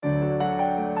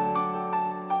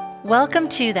Welcome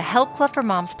to the Help Club for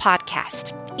Moms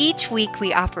podcast. Each week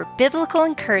we offer biblical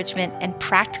encouragement and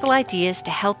practical ideas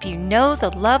to help you know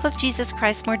the love of Jesus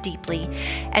Christ more deeply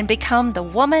and become the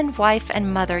woman, wife,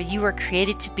 and mother you were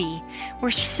created to be.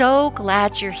 We're so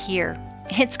glad you're here.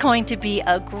 It's going to be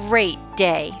a great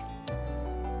day.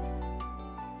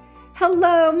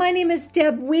 Hello, my name is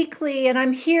Deb Weekly, and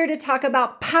I'm here to talk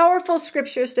about powerful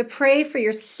scriptures to pray for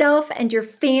yourself and your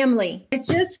family. I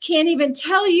just can't even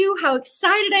tell you how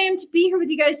excited I am to be here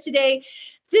with you guys today.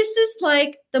 This is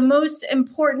like the most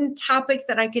important topic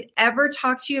that I could ever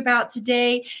talk to you about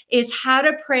today is how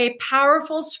to pray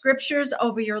powerful scriptures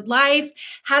over your life,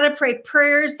 how to pray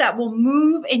prayers that will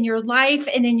move in your life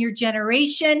and in your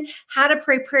generation, how to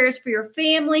pray prayers for your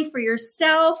family, for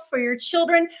yourself, for your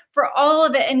children, for all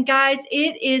of it. And guys,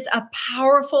 it is a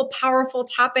powerful, powerful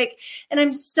topic. And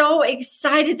I'm so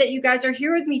excited that you guys are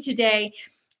here with me today.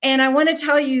 And I want to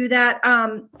tell you that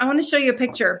I want to show you a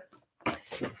picture.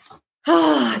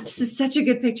 Oh, this is such a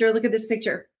good picture. Look at this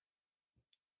picture.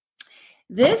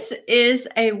 This is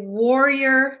a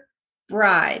warrior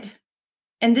bride.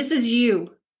 And this is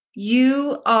you.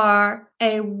 You are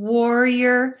a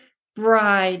warrior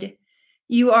bride.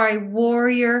 You are a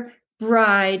warrior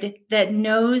bride that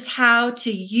knows how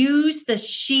to use the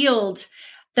shield,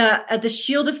 the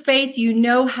shield of faith. You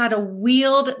know how to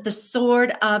wield the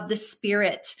sword of the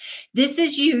Spirit. This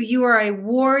is you. You are a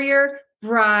warrior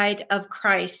bride of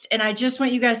Christ. And I just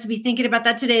want you guys to be thinking about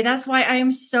that today. That's why I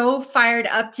am so fired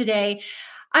up today.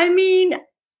 I mean,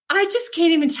 I just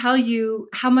can't even tell you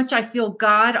how much I feel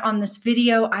God on this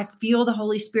video. I feel the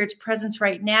Holy Spirit's presence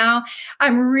right now.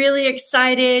 I'm really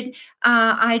excited.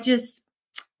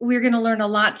 We're going to learn a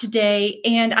lot today.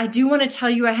 And I do want to tell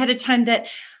you ahead of time that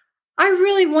I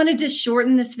really wanted to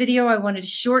shorten this video. I wanted to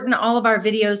shorten all of our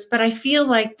videos, but I feel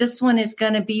like this one is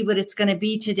going to be what it's going to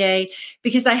be today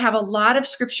because I have a lot of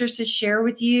scriptures to share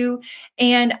with you,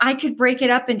 and I could break it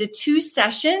up into 2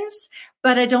 sessions,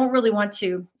 but I don't really want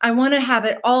to. I want to have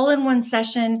it all in one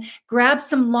session, grab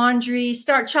some laundry,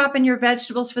 start chopping your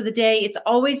vegetables for the day. It's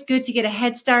always good to get a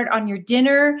head start on your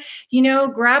dinner. You know,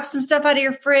 grab some stuff out of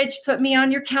your fridge, put me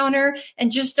on your counter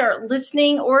and just start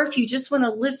listening. Or if you just want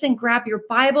to listen, grab your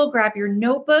Bible, grab your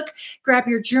notebook, grab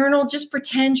your journal, just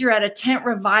pretend you're at a tent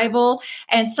revival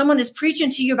and someone is preaching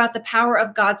to you about the power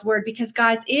of God's word because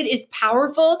guys, it is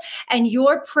powerful and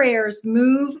your prayers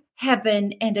move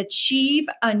heaven and achieve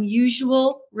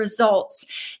unusual results.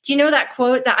 Do you know that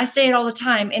quote that I say it all the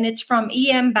time? And it's from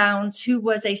E.M. Bounds, who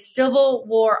was a Civil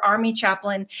War Army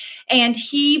chaplain. And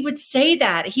he would say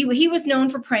that he was known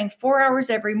for praying 4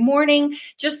 hours every morning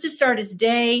just to start his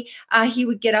day. He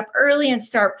would get up early and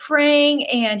start praying.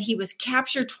 And he was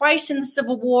captured twice in the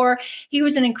Civil War. He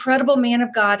was an incredible man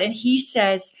of God. And he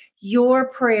says, your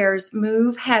prayers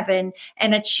move heaven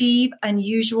and achieve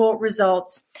unusual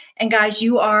results. And guys,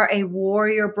 you are a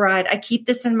warrior bride. I keep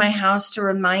this in my house to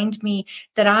remind me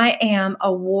that I am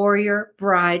a warrior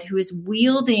bride who is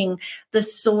wielding the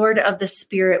sword of the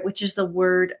Spirit, which is the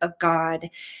word of God.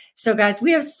 So guys,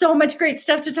 we have so much great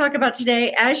stuff to talk about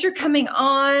today. As you're coming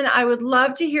on, I would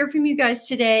love to hear from you guys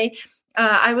today.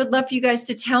 I would love for you guys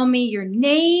to tell me your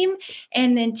name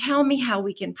and then tell me how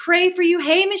we can pray for you.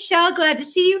 Hey, Michelle, glad to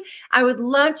see you. I would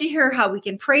love to hear how we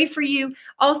can pray for you.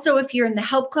 Also, if you're in the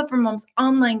Help Club for Moms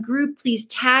online group, please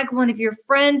tag one of your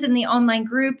friends in the online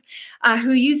group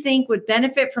who you think would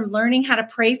benefit from learning how to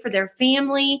pray for their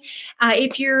family.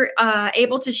 If you're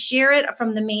able to share it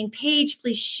from the main page,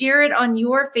 please share it on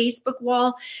your Facebook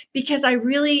wall because I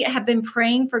really have been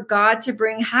praying for God to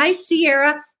bring, hi,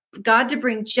 Sierra, God to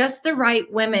bring just the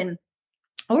right women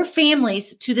or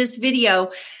families to this video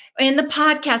and the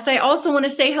podcast. I also want to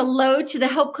say hello to the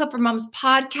Help Club for Moms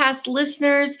podcast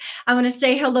listeners. I want to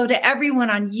say hello to everyone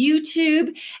on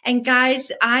YouTube. And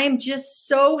guys, I'm just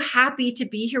so happy to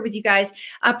be here with you guys.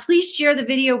 Please share the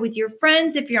video with your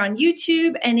friends if you're on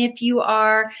YouTube. And if you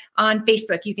are on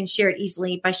Facebook, you can share it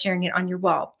easily by sharing it on your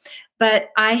wall.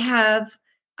 But I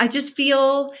just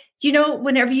feel,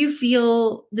 whenever you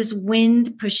feel this wind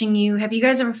pushing you, have you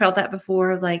guys ever felt that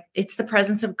before? Like it's the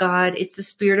presence of God. It's the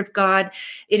Spirit of God.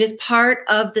 It is part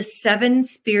of the 7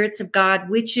 spirits of God,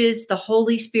 which is the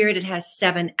Holy Spirit. It has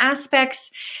 7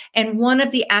 aspects. And one of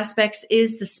the aspects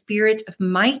is the spirit of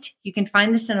might. You can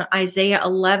find this in Isaiah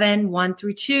 11,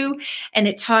 1-2. And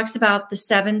it talks about the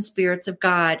 7 spirits of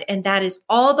God. And that is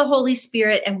all the Holy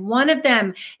Spirit. And one of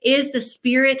them is the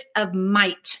spirit of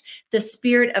might, the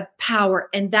spirit of power.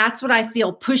 And that's That's what I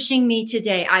feel pushing me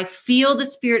today. I feel the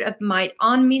spirit of might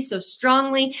on me so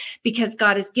strongly because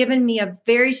God has given me a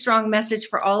very strong message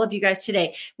for all of you guys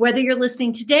today. Whether you're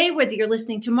listening today, whether you're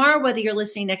listening tomorrow, whether you're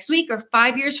listening next week or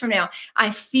 5 years from now, I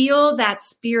feel that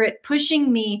spirit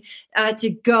pushing me to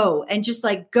go and just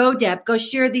like, go, Deb, go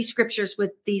share these scriptures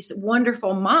with these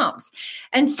wonderful moms.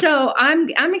 And so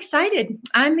I'm excited.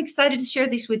 I'm excited to share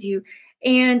these with you.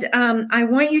 And I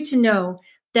want you to know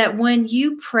that when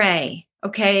you pray,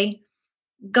 okay,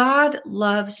 God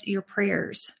loves your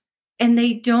prayers and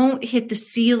they don't hit the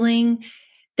ceiling.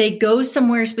 They go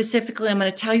somewhere specifically. I'm going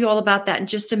to tell you all about that in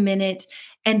just a minute.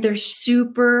 And they're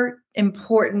super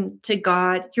important to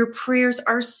God. Your prayers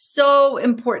are so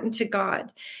important to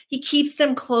God. He keeps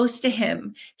them close to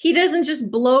him. He doesn't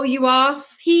just blow you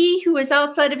off. He who is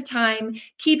outside of time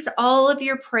keeps all of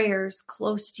your prayers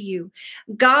close to you.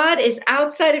 God is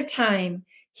outside of time.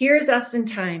 Here's us in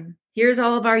time. Here's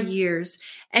all of our years.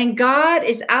 And God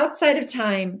is outside of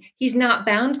time. He's not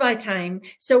bound by time.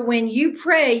 So when you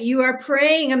pray, you are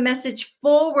praying a message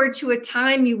forward to a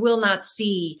time you will not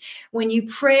see. When you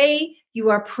pray, you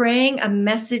are praying a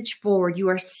message forward. You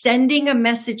are sending a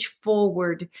message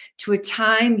forward to a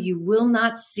time you will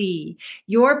not see.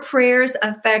 Your prayers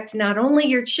affect not only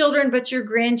your children, but your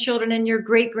grandchildren and your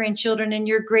great-grandchildren and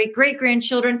your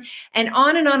great-great-grandchildren and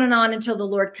on and on and on until the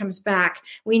Lord comes back.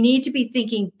 We need to be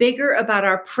thinking bigger about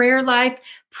our prayer life.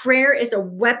 Prayer is a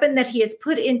weapon that he has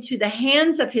put into the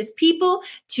hands of his people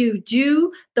to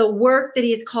do the work that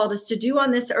he has called us to do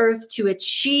on this earth to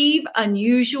achieve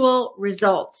unusual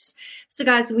results. So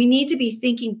guys, we need to be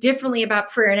thinking differently about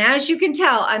prayer. And as you can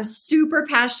tell, I'm super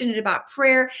passionate about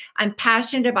prayer. I'm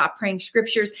passionate about praying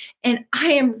scriptures. And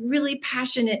I am really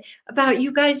passionate about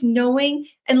you guys knowing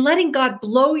and letting God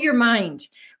blow your mind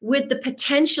with the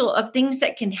potential of things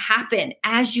that can happen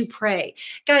as you pray.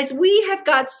 Guys, we have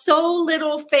got so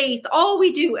little faith. All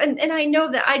we do, and I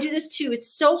know that I do this too,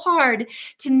 it's so hard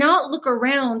to not look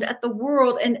around at the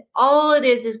world and all it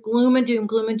is gloom and doom,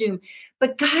 gloom and doom.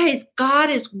 But guys, God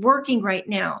is working right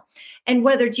now. And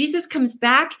whether Jesus comes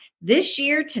back this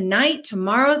year, tonight,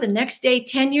 tomorrow, the next day,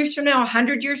 10 years from now,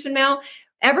 100 years from now,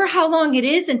 ever how long it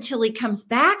is until he comes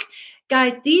back,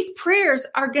 guys, these prayers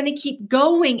are going to keep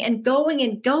going and going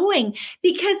and going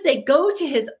because they go to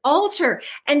his altar.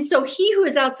 And so he who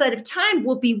is outside of time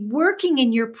will be working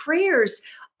in your prayers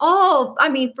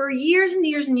for years and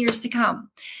years and years to come.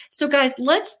 So guys,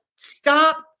 let's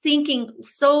stop thinking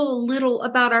so little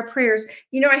about our prayers.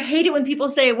 You know, I hate it when people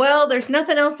say, well, there's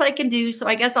nothing else I can do, so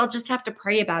I guess I'll just have to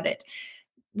pray about it.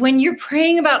 When you're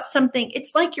praying about something,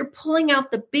 it's like you're pulling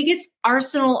out the biggest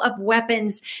arsenal of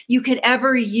weapons you could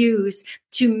ever use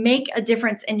to make a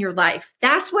difference in your life.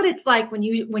 That's what it's like when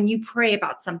you pray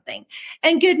about something.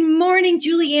 And good morning,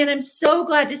 Julianne. I'm so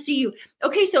glad to see you.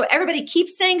 Okay, so everybody keep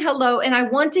saying hello, and I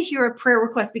want to hear a prayer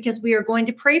request because we are going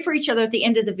to pray for each other at the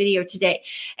end of the video today.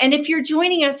 And if you're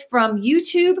joining us from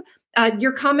YouTube,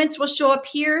 your comments will show up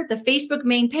here, the Facebook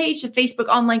main page, the Facebook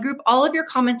online group, all of your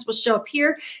comments will show up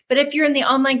here. But if you're in the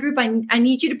online group, I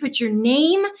need you to put your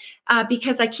name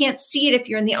because I can't see it if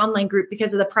you're in the online group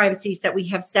because of the privacies that we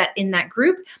have set in that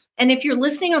group. And if you're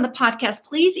listening on the podcast,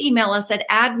 please email us at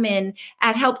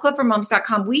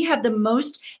admin@helpclubformoms.com. We have the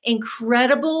most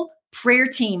incredible prayer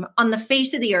team on the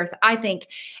face of the earth, I think.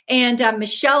 And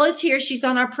Michelle is here. She's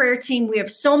on our prayer team. We have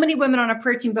so many women on our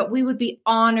prayer team, but we would be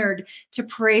honored to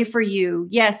pray for you.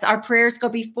 Yes, our prayers go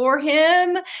before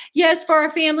him. Yes, for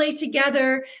our family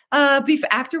together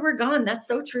after we're gone. That's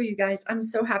so true, you guys. I'm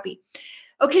so happy.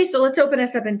 Okay, so let's open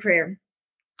us up in prayer.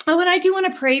 Oh, and I do want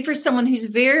to pray for someone who's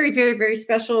very, very, very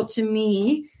special to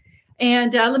me.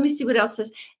 And let me see what else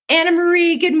says. Anna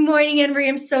Marie, good morning, Anna Marie.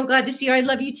 I'm so glad to see you. I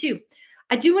love you too.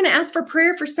 I do want to ask for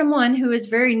prayer for someone who is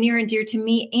very near and dear to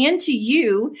me and to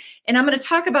you. And I'm going to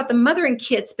talk about the mothering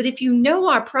kits. But if you know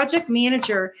our project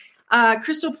manager,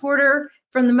 Crystal Porter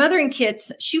from the mothering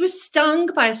kits, she was stung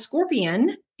by a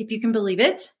scorpion, if you can believe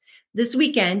it, this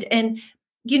weekend. And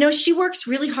you know, she works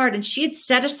really hard and she had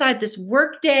set aside this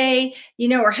work day. You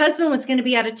know, her husband was going to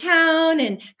be out of town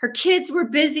and her kids were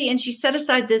busy. And she set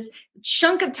aside this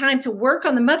chunk of time to work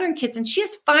on the mothering kits. And she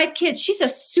has 5 kids. She's a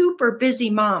super busy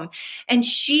mom. And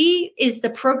she is the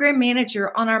program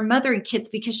manager on our mothering kits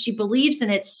because she believes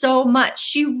in it so much.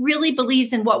 She really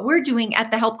believes in what we're doing at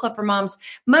the Help Club for Moms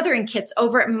mothering kits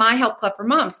over at My Help Club for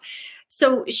Moms.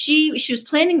 So she was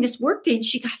planning this work day and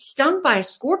she got stung by a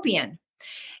scorpion.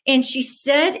 And she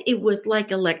said it was like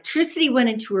electricity went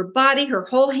into her body. Her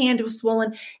whole hand was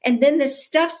swollen. And then this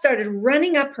stuff started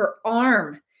running up her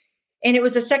arm. and it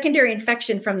was a secondary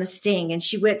infection from the sting. And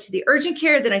she went to the urgent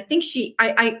care. Then I think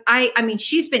I mean,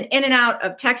 she's been in and out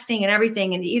of texting and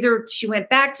everything. And either she went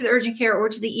back to the urgent care or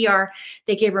to the ER.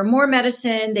 They gave her more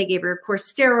medicine. They gave her, of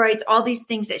course, steroids, all these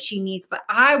things that she needs. But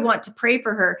I want to pray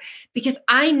for her because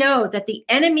I know that the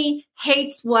enemy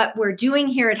hates what we're doing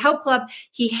here at Help Club.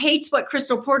 He hates what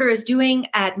Crystal Porter is doing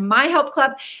at my Help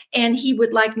Club. And he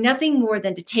would like nothing more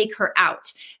than to take her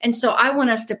out. And so I want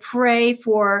us to pray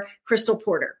for Crystal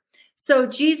Porter. So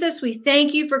Jesus, we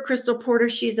thank you for Crystal Porter.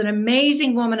 She's an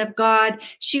amazing woman of God.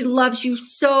 She loves you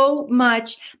so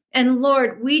much. And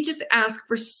Lord, we just ask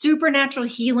for supernatural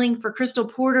healing for Crystal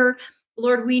Porter.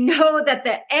 Lord, we know that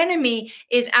the enemy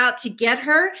is out to get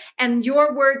her. And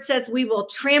your word says we will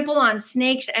trample on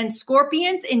snakes and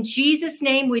scorpions. In Jesus'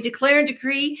 name, we declare and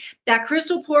decree that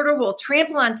Crystal Porter will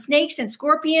trample on snakes and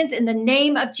scorpions in the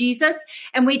name of Jesus.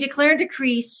 And we declare and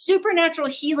decree supernatural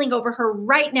healing over her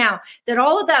right now, that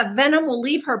all of that venom will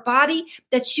leave her body,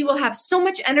 that she will have so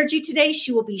much energy today.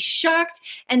 She will be shocked,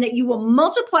 and that you will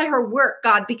multiply her work,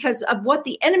 God, because of what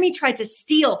the enemy tried to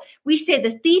steal. We say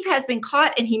the thief has been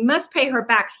caught and he must pay her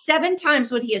back 7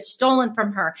 times what he has stolen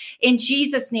from her. In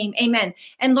Jesus' name, amen.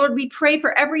 And Lord, we pray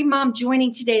for every mom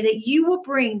joining today that you will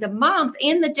bring the moms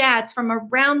and the dads from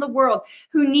around the world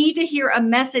who need to hear a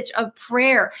message of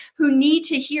prayer, who need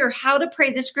to hear how to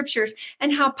pray the scriptures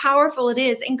and how powerful it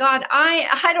is. And God,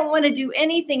 I don't want to do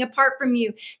anything apart from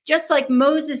you. Just like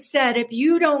Moses said, if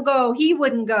you don't go, he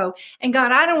wouldn't go. And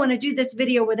God, I don't want to do this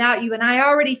video without you. And I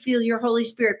already feel your Holy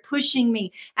Spirit pushing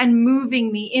me and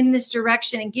moving me in this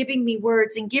direction and giving me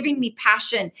words and giving me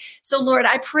passion. So Lord,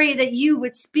 I pray that you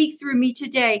would speak through me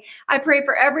today. I pray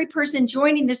for every person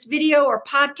joining this video or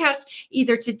podcast,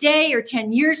 either today or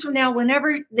 10 years from now,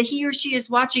 whenever he or she is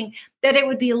watching, that it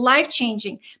would be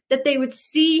life-changing, that they would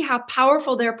see how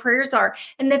powerful their prayers are,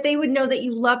 and that they would know that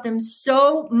you love them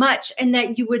so much, and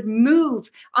that you would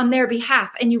move on their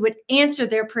behalf and you would answer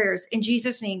their prayers. In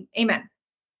Jesus' name, amen.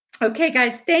 Okay,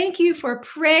 guys, thank you for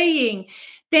praying.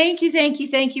 Thank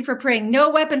you for praying. No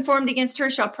weapon formed against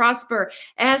her shall prosper.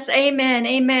 Yes, amen,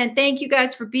 amen. Thank you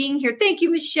guys for being here. Thank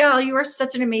you, Michelle. You are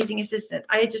such an amazing assistant.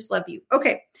 I just love you.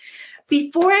 Okay.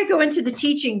 Before I go into the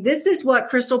teaching, this is what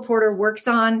Crystal Porter works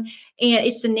on, and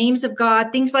it's the names of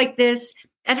God, things like this.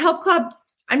 At Help Club,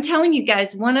 I'm telling you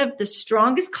guys, one of the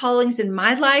strongest callings in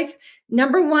my life,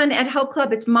 number 1 at Help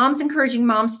Club, it's moms encouraging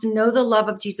moms to know the love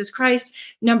of Jesus Christ.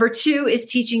 Number 2 is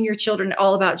teaching your children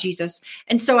all about Jesus.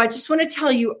 And so I just want to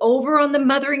tell you, over on the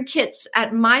Mothering Kits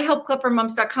at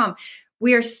myhelpclubformoms.com,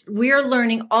 we are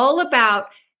learning all about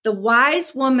the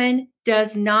wise woman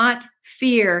does not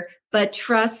fear, but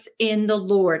trusts in the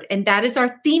Lord. And that is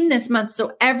our theme this month.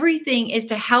 So everything is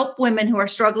to help women who are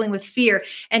struggling with fear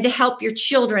and to help your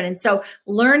children. And so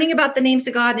learning about the names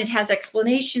of God, and it has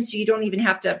explanations, so you don't even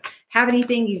have to have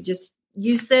anything. You just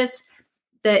use this.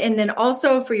 And then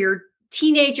also for your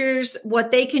teenagers,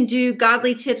 what they can do,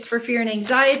 godly tips for fear and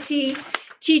anxiety,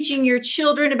 teaching your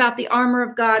children about the armor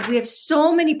of God. We have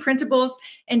so many principles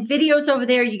and videos over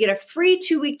there. You get a free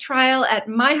 2-week trial at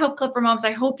My Help Club for Moms.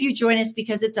 I hope you join us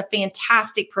because it's a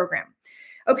fantastic program.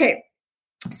 Okay.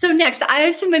 So next, I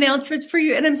have some announcements for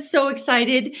you, and I'm so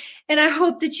excited, and I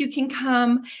hope that you can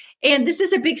come. And this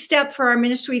is a big step for our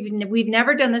ministry. We've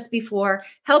never done this before.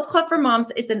 Help Club for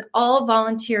Moms is an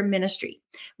all-volunteer ministry.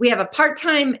 We have a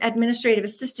part-time administrative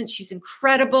assistant. She's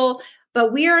incredible.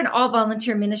 But we are an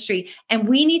all-volunteer ministry, and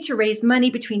we need to raise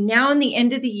money between now and the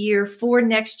end of the year for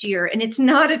next year. And it's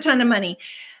not a ton of money.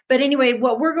 But anyway,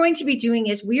 what we're going to be doing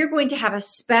is we are going to have a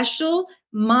special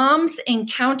Moms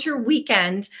Encounter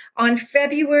Weekend on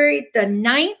February the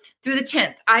 9th through the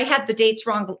 10th. I had the dates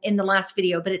wrong in the last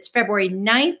video, but it's February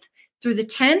 9th through the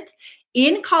 10th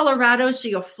in Colorado. So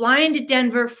you'll fly into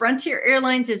Denver. Frontier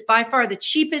Airlines is by far the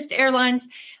cheapest airlines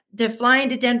to fly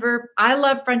into Denver. I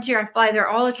love Frontier. I fly there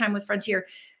all the time with Frontier,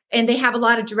 and they have a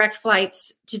lot of direct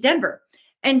flights to Denver.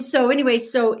 And so anyway,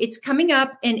 so it's coming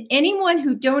up, and anyone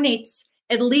who donates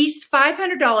at least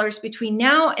 $500 between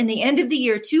now and the end of the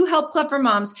year to Help Club for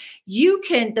Moms, you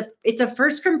can, it's a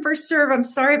first come, first serve. I'm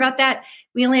sorry about that.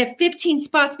 We only have 15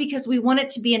 spots because we want it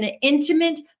to be an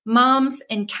intimate Moms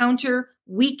Encounter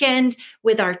Weekend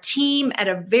with our team at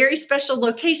a very special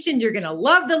location. You're going to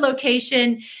love the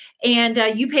location, and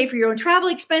you pay for your own travel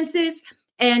expenses,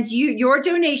 and your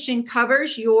donation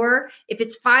covers if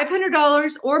it's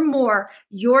 $500 or more,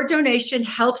 your donation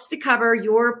helps to cover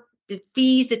your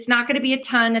fees. It's not going to be a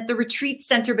ton at the retreat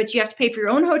center, but you have to pay for your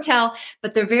own hotel,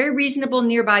 but they're very reasonable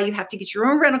nearby. You have to get your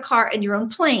own rental car and your own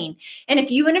plane. And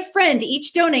if you and a friend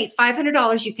each donate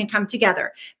 $500, you can come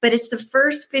together. But it's the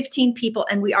first 15 people,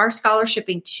 and we are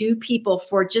scholarshiping 2 people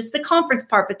for just the conference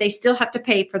part, but they still have to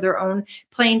pay for their own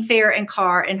plane fare and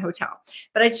car and hotel.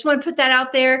 But I just want to put that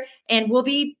out there, and we'll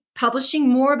be publishing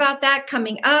more about that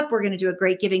coming up. We're going to do a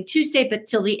Great Giving Tuesday, but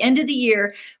till the end of the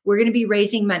year, we're going to be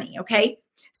raising money. Okay.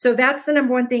 So that's the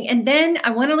number one thing. And then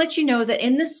I want to let you know that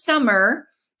in the summer,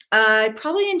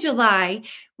 probably in July,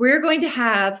 we're going to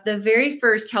have the very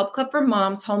first Help Club for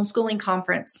Moms homeschooling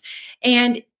conference.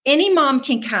 And any mom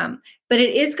can come, but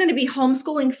it is going to be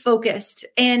homeschooling focused,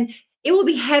 and it will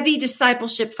be heavy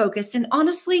discipleship focused. And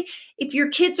honestly, if your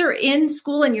kids are in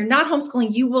school and you're not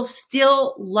homeschooling, you will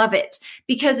still love it,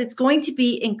 because it's going to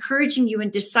be encouraging you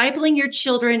and discipling your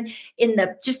children in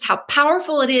the just how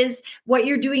powerful it is, what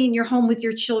you're doing in your home with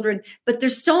your children. But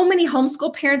there's so many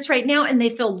homeschool parents right now, and they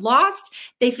feel lost.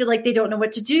 They feel like they don't know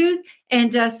what to do.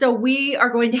 And so we are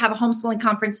going to have a homeschooling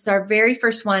conference. It's our very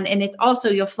first one. And it's also,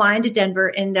 you'll fly into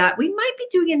Denver, and we might be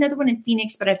doing another one in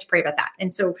Phoenix, but I have to pray about that.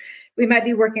 And so we might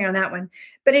be working on that one.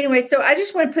 But anyway, so I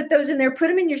just want to put those in there, put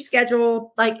them in your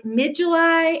schedule, like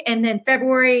mid-July and then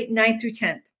February 9th through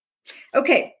 10th.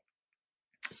 Okay.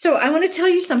 So I want to tell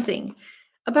you something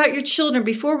about your children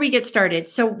before we get started.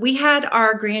 So we had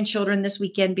our grandchildren this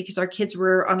weekend because our kids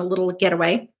were on a little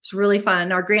getaway. It's really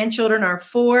fun. Our grandchildren are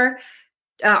 4,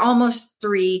 almost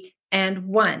 3, and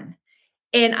 1.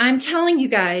 And I'm telling you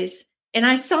guys, and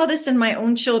I saw this in my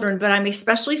own children, but I'm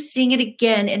especially seeing it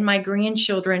again in my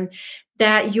grandchildren,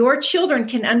 that your children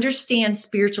can understand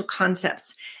spiritual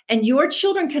concepts, and your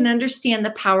children can understand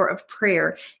the power of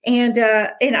prayer. And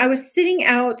I was sitting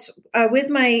out with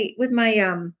my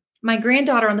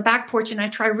granddaughter on the back porch, and I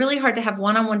try really hard to have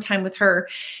one-on-one time with her.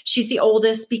 She's the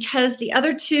oldest, because the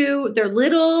other 2, they're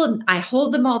little, and I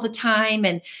hold them all the time.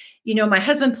 And my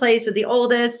husband plays with the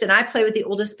oldest and I play with the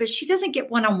oldest, but she doesn't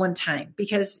get one-on-one time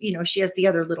because, she has the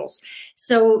other littles.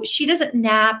 So she doesn't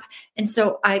nap. And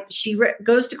so she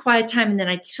goes to quiet time. And then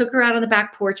I took her out on the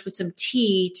back porch with some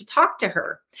tea to talk to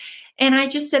her. And I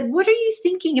just said, what are you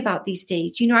thinking about these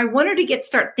days? I want her to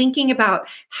start thinking about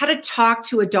how to talk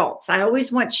to adults. I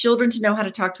always want children to know how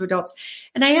to talk to adults.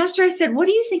 And I asked her, I said, what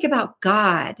do you think about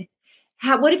God?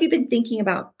 What have you been thinking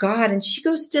about God? And she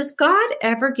goes, does God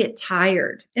ever get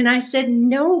tired? And I said,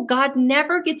 no, God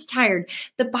never gets tired.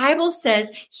 The Bible says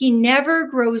he never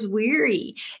grows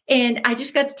weary. And I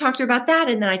just got to talk to her about that.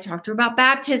 And then I talked to her about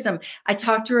baptism. I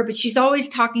talked to her, but she's always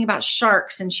talking about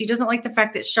sharks, and she doesn't like the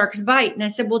fact that sharks bite. And I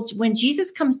said, well, when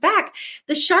Jesus comes back,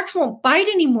 the sharks won't bite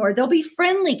anymore. They'll be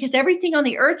friendly because everything on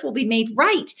the earth will be made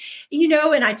right.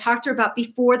 And I talked to her about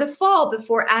before the fall,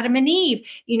 before Adam and Eve.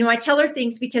 I tell her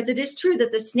things because it is true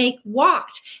that the snake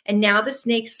walked, and now the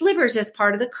snake slivers as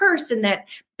part of the curse. And that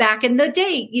back in the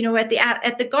day,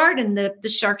 at the garden, the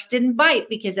sharks didn't bite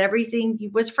because everything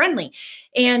was friendly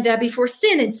and before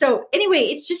sin. And so anyway,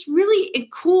 it's just really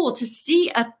cool to see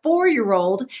a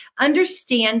 4-year-old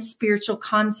understand spiritual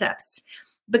concepts.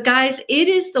 But guys, it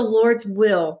is the Lord's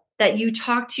will that you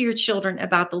talk to your children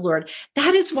about the Lord.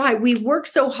 That is why we work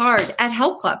so hard at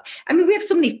Help Club. I mean, we have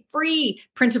so many free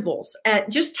printables.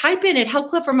 Just type in at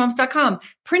helpclubformoms.com,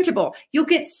 printable. You'll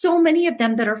get so many of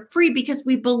them that are free because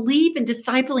we believe in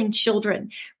discipling children.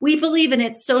 We believe in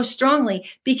it so strongly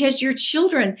because your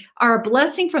children are a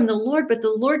blessing from the Lord. But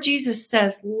the Lord Jesus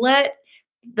says, let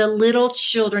the little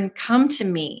children come to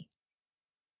me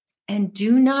and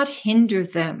do not hinder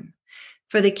them,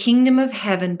 for the kingdom of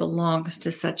heaven belongs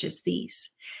to such as these.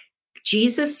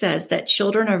 Jesus says that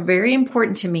children are very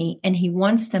important to me, and he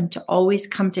wants them to always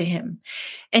come to him.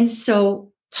 And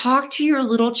so talk to your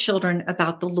little children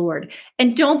about the Lord,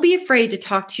 and don't be afraid to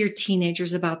talk to your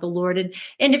teenagers about the Lord. And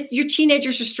if your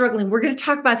teenagers are struggling, we're going to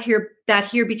talk about that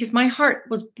here because my heart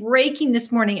was breaking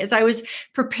this morning as I was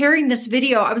preparing this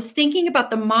video. I was thinking about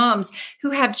the moms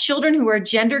who have children who are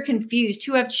gender confused,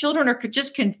 who have children who are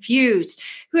just confused,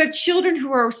 who have children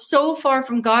who are so far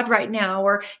from God right now,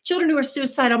 or children who are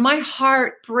suicidal. My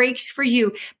heart breaks for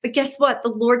you. But guess what? The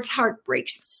Lord's heart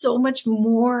breaks so much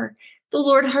more. The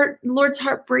Lord's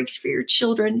heart breaks for your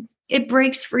children. It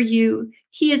breaks for you.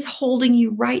 He is holding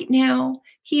you right now.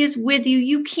 He is with you.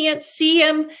 You can't see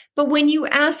him, but when you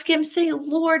ask him, say,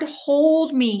 Lord,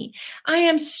 hold me. I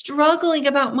am struggling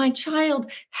about my child.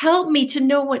 Help me to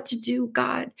know what to do,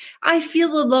 God. I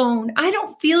feel alone. I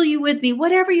don't feel you with me.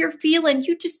 Whatever you're feeling,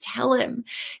 you just tell him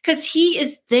because he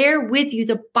is there with you.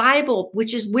 The Bible,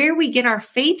 which is where we get our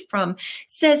faith from,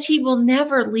 says he will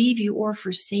never leave you or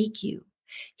forsake you.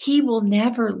 He will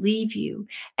never leave you.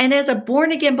 And as a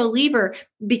born again believer,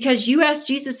 because you asked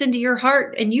Jesus into your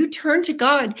heart and you turn to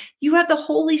God, you have the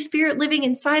Holy Spirit living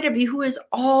inside of you who is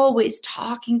always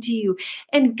talking to you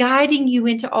and guiding you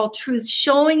into all truth,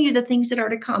 showing you the things that are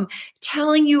to come,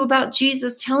 telling you about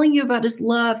Jesus, telling you about his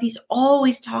love. He's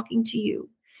always talking to you.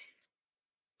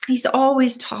 He's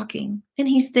always talking, and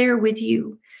he's there with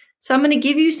you. So I'm going to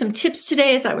give you some tips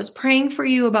today as I was praying for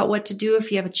you about what to do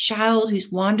if you have a child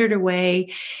who's wandered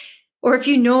away, or if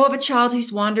you know of a child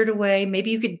who's wandered away. Maybe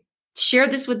you could share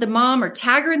this with the mom or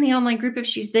tag her in the online group if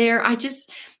she's there. I'm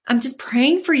just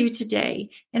praying for you today.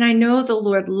 And I know the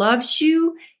Lord loves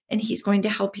you and he's going to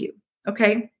help you.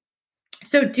 Okay.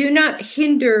 So do not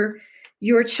hinder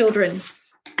your children.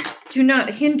 Do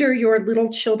not hinder your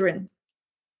little children.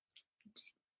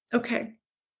 Okay.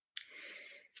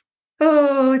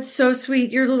 Oh, it's so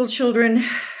sweet. Your little children,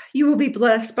 you will be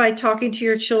blessed by talking to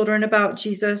your children about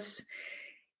Jesus.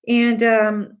 And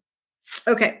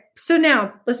okay, so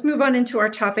now let's move on into our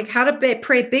topic, how to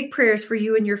pray big prayers for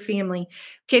you and your family.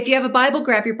 Okay, if you have a Bible,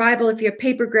 grab your Bible. If you have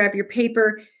paper, grab your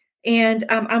paper. And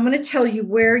I'm going to tell you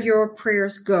where your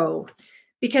prayers go.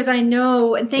 Because I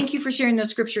know, and thank you for sharing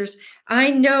those scriptures. I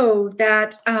know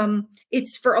that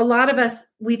it's for a lot of us,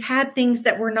 we've had things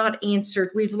that were not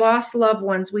answered. We've lost loved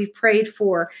ones we've prayed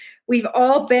for. We've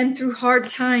all been through hard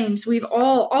times.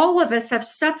 All of us have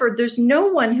suffered. There's no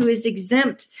one who is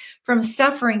exempt from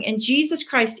suffering. And Jesus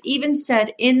Christ even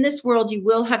said, in this world, you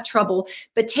will have trouble,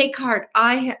 but take heart.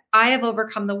 I have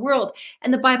overcome the world.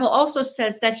 And the Bible also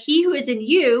says that he who is in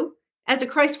you as a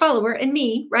Christ follower and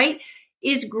me, right,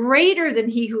 is greater than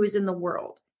he who is in the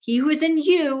world. He who is in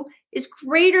you is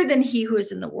greater than he who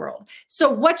is in the world. So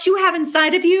what you have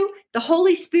inside of you, the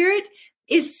Holy Spirit,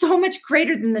 is so much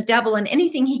greater than the devil and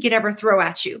anything he could ever throw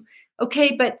at you.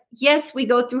 Okay, but yes, we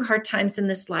go through hard times in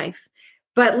this life.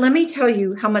 But let me tell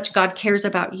you how much God cares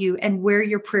about you and where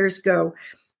your prayers go.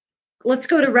 Let's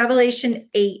go to Revelation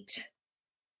 8,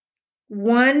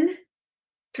 1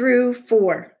 through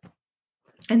 4.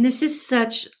 And this is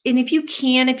such, and if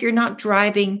you're not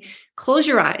driving, close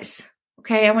your eyes.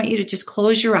 Okay, I want you to just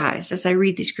close your eyes as I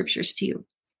read these scriptures to you.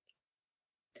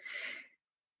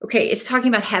 Okay, it's talking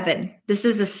about heaven. This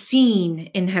is a scene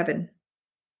in heaven.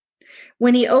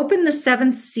 When he opened the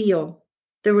seventh seal,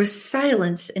 there was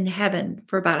silence in heaven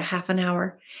for about a half an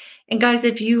hour. And guys,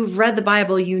 if you've read the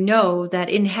Bible, you know that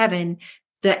in heaven,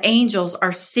 the angels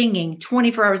are singing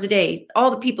 24 hours a day. All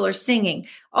the people are singing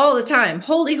all the time.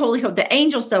 Holy, holy, holy. The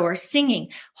angels, though, are singing.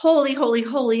 Holy, holy,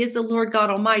 holy is the Lord God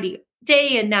Almighty.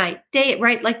 Day and night,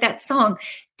 right? Like that song.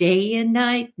 Day and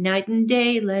night, night and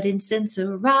day, let incense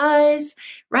arise,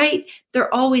 right?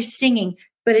 They're always singing.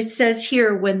 But it says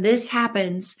here, when this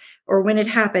happens, or when it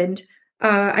happened,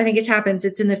 I think it happens,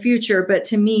 it's in the future. But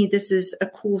to me, this is a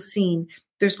cool scene.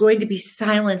 There's going to be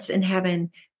silence in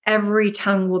heaven. Every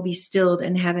tongue will be stilled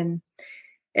in heaven.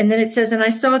 And then it says, and I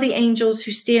saw the angels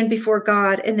who stand before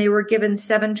God, and they were given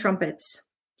 7 trumpets.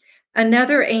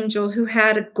 Another angel who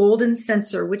had a golden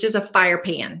censer, which is a fire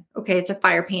pan. Okay, it's a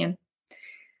fire pan.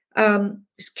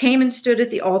 Came and stood at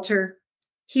the altar.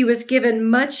 He was given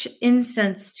much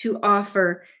incense to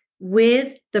offer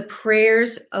with the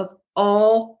prayers of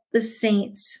all the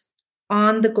saints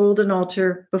on the golden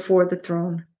altar before the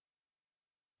throne.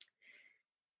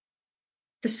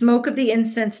 The smoke of the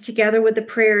incense, together with the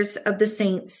prayers of the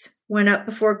saints, went up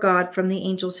before God from the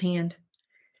angel's hand.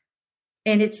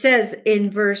 And it says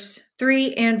in verse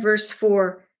 3 and verse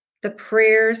 4, the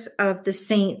prayers of the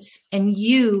saints. And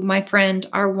you, my friend,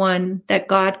 are one that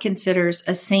God considers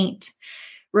a saint.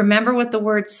 Remember what the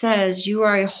word says. You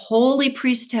are a holy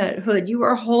priesthood. You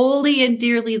are holy and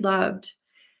dearly loved.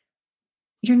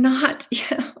 You're not,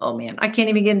 oh man, I can't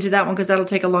even get into that one because that'll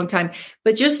take a long time.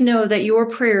 But just know that your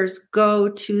prayers go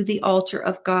to the altar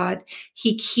of God.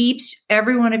 He keeps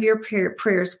every one of your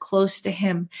prayers close to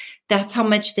him. That's how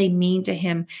much they mean to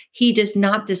him. He does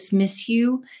not dismiss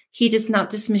you. He does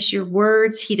not dismiss your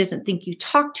words. He doesn't think you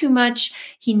talk too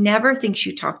much. He never thinks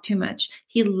you talk too much.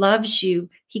 He loves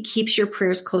you. He keeps your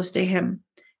prayers close to him.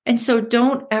 And so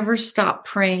don't ever stop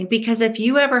praying, because if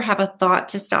you ever have a thought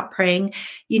to stop praying,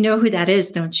 you know who that is,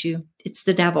 don't you? It's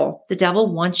the devil. The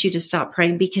devil wants you to stop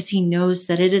praying because he knows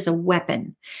that it is a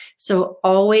weapon. So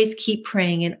always keep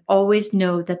praying and always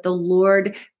know that the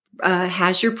Lord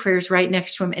has your prayers right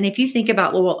next to him. And if you think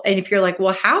about, well, and if you're like,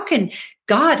 well, how can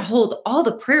God hold all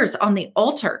the prayers on the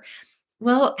altar?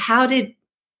 Well, how did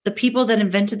the people that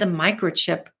invented the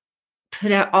microchip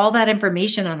put out all that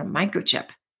information on a microchip,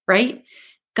 right?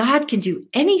 God can do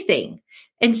anything.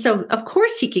 And so, of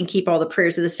course, he can keep all the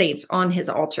prayers of the saints on his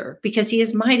altar because he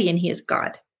is mighty and he is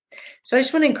God. So I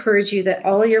just want to encourage you that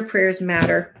all of your prayers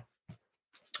matter.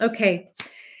 Okay.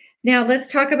 Now let's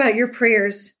talk about your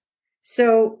prayers.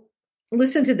 So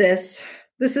listen to this.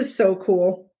 This is so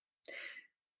cool.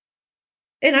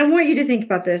 And I want you to think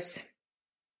about this.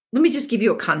 Let me just give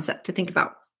you a concept to think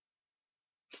about.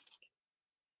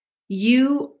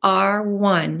 You are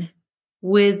one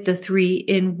with the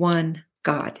 3-in-1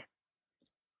 God.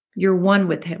 You're one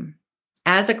with him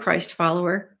as a Christ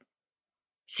follower.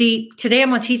 See, today I'm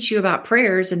going to teach you about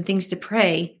prayers and things to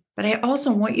pray, but I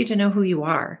also want you to know who you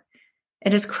are.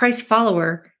 And as Christ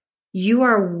follower, you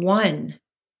are one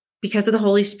because of the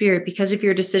Holy Spirit, because of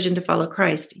your decision to follow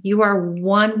Christ. You are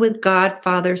one with God,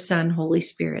 Father, Son, Holy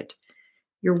Spirit.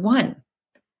 You're one.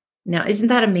 Now, isn't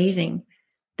that amazing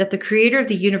that the creator of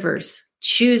the universe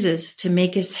chooses to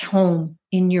make his home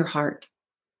in your heart,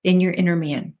 in your inner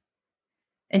man?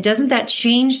 And doesn't that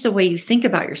change the way you think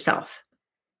about yourself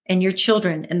and your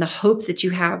children and the hope that you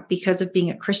have because of being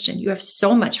a Christian? You have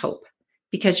so much hope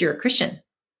because you're a Christian,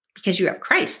 because you have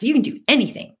Christ. You can do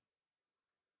anything.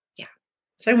 Yeah.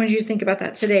 So I want you to think about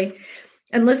that today.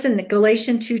 And listen,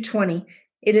 Galatians 2:20,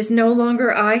 it is no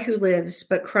longer I who lives,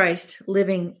 but Christ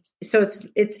living. So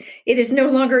it is no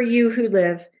longer you who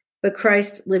live, but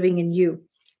Christ living in you.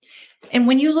 And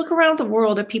when you look around the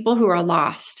world at people who are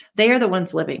lost, they are the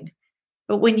ones living.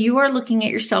 But when you are looking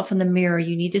at yourself in the mirror,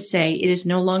 you need to say, it is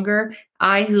no longer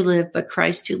I who live, but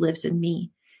Christ who lives in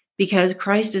me, because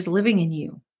Christ is living in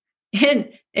you. And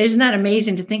isn't that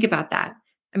amazing to think about that?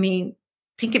 I mean,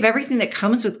 think of everything that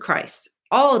comes with Christ,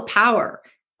 all the power,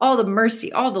 all the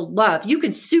mercy, all the love. You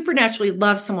can supernaturally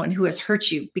love someone who has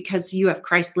hurt you because you have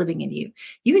Christ living in you.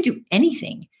 You can do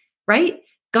anything, right?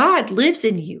 God lives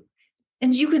in you.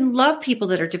 And you can love people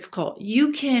that are difficult.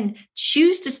 You can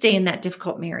choose to stay in that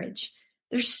difficult marriage.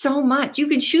 There's so much. You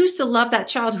can choose to love that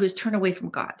child who has turned away from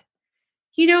God.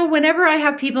 You know, whenever I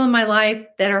have people in my life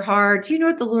that are hard, you know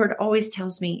what the Lord always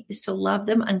tells me is to love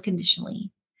them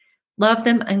unconditionally. Love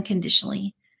them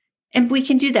unconditionally. And we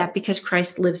can do that because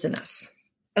Christ lives in us.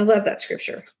 I love that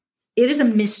scripture. It is a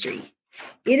mystery.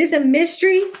 It is a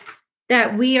mystery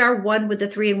that we are one with the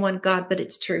 3-in-1 God, but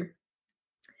it's true.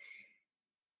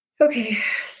 Okay,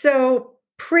 so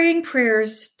praying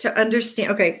prayers to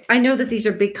understand. Okay, I know that these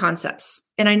are big concepts,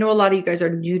 and I know a lot of you guys are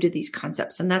new to these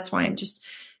concepts, and that's why I'm just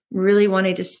really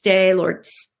wanting to stay, Lord.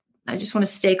 I just want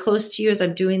to stay close to you as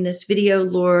I'm doing this video,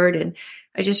 Lord, and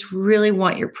I just really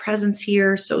want your presence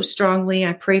here so strongly.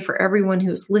 I pray for everyone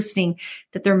who is listening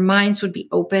that their minds would be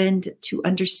opened to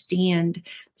understand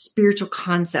spiritual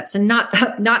concepts, and not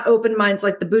open minds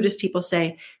like the Buddhist people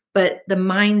say, but the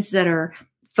minds that are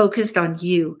focused on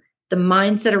you, the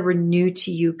minds that are renewed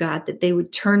to you, God, that they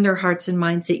would turn their hearts and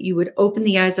minds, that you would open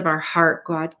the eyes of our heart,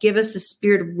 God. Give us a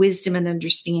spirit of wisdom and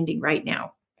understanding right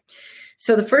now.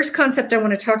 So the first concept I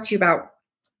want to talk to you about,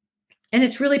 and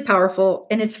it's really powerful,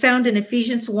 and it's found in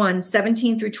Ephesians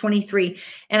 1:17-23.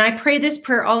 And I pray this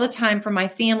prayer all the time for my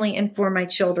family and for my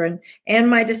children and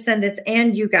my descendants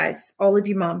and you guys, all of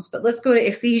you moms. But let's go to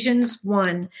Ephesians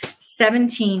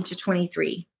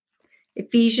 1:17-23.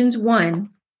 Ephesians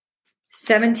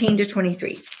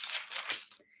 1:17-23.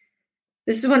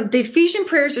 This is the Ephesian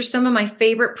prayers are some of my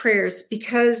favorite prayers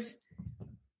because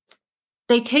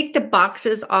they take the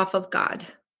boxes off of God.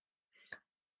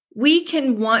 We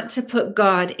can want to put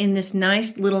God in this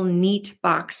nice little neat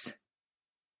box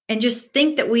and just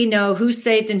think that we know who's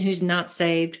saved and who's not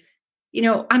saved. You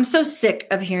know, I'm so sick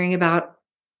of hearing about,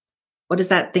 what is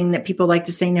that thing that people like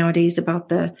to say nowadays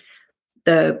about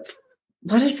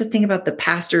what is the thing about the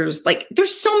pastors? Like,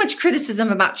 there's so much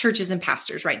criticism about churches and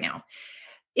pastors right now.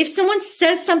 If someone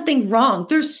says something wrong,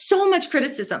 there's so much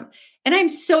criticism. And I'm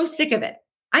so sick of it.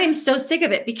 I am so sick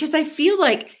of it because I feel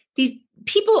like these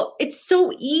people, it's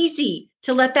so easy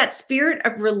to let that spirit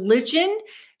of religion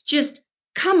just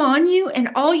come on you.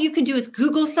 And all you can do is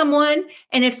Google someone.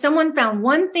 And if someone found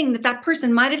one thing that that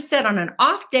person might have said on an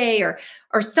off day or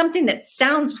something that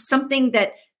sounds something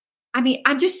that, I mean,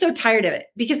 I'm just so tired of it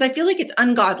because I feel like it's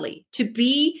ungodly to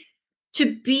be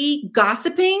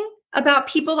gossiping about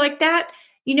people like that.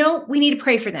 You know, we need to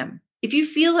pray for them. If you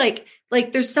feel like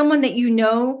there's someone that you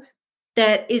know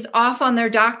that is off on their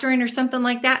doctrine or something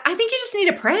like that, I think you just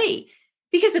need to pray,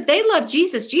 because if they love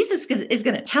Jesus, Jesus is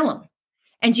going to tell them,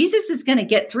 and Jesus is going to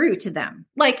get through to them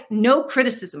like no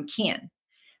criticism can.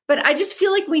 But I just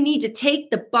feel like we need to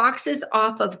take the boxes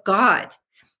off of God,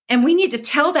 and we need to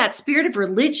tell that spirit of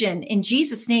religion, in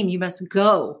Jesus' name, you must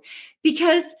go,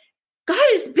 because God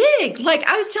is big. Like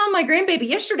I was telling my grandbaby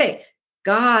yesterday,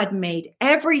 God made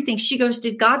everything. She goes,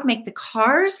 did God make the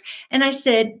cars? And I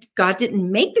said, God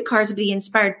didn't make the cars, but he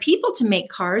inspired people to make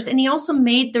cars. And he also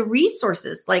made the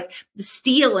resources like the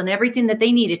steel and everything that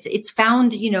they need. It's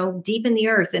found, deep in the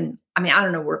earth. And I mean, I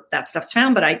don't know where that stuff's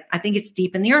found, but I think it's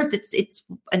deep in the earth. It's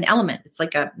an element. It's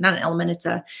like not an element, it's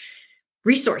a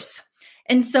resource.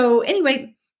 And so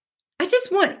anyway, I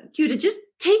just want you to just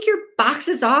take your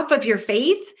boxes off of your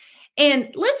faith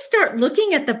and let's start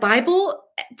looking at the Bible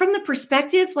from the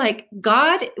perspective like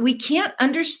God. We can't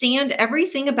understand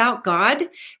everything about God.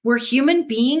 We're human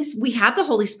beings. We have the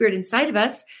Holy Spirit inside of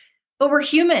us, but we're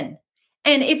human.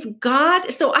 And if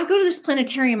God, so I go to this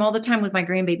planetarium all the time with my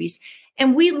grandbabies,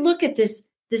 and we look at this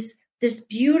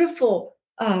beautiful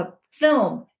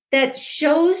film that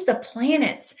shows the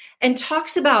planets and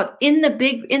talks about in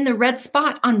the red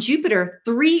spot on Jupiter,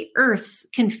 3 Earths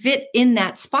can fit in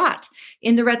that spot,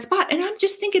 in the red spot. And I'm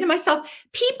just thinking to myself,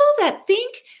 people that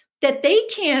think that they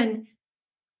can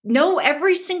know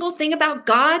every single thing about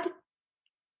God,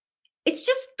 it's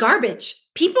just garbage.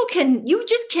 You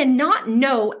just cannot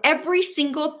know every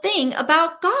single thing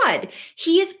about God.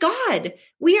 He is God.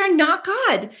 We are not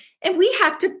God. And we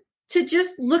have to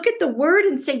just look at the word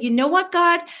and say, you know what,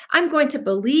 God, I'm going to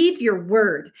believe your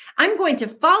word. I'm going to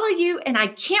follow you. And I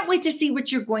can't wait to see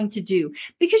what you're going to do.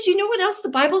 Because you know what else the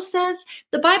Bible says?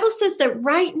 The Bible says that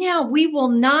right now we will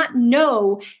not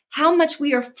know how much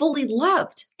we are fully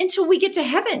loved until we get to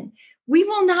heaven. We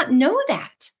will not know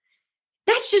that.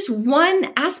 That's just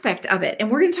one aspect of it. And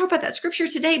we're going to talk about that scripture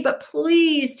today, but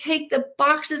please take the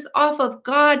boxes off of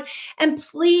God. And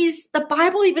please, the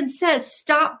Bible even says,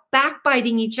 stop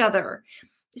backbiting each other.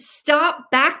 Stop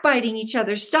backbiting each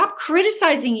other. Stop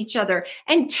criticizing each other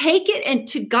and take it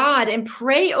to God and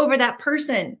pray over that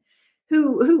person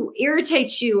who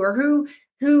irritates you or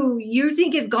who you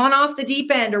think has gone off the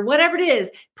deep end or whatever it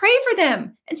is. Pray for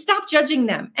them and stop judging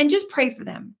them and just pray for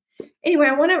them. Anyway,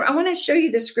 I want to show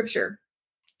you the scripture.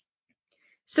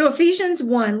 So Ephesians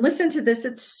 1, listen to this.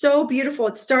 It's so beautiful.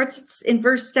 It starts in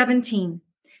verse 17.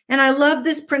 And I love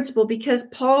this principle because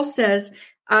Paul says,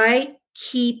 I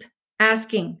keep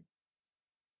asking.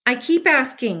 I keep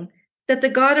asking that the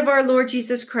God of our Lord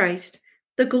Jesus Christ,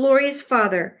 the glorious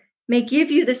Father, may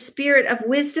give you the spirit of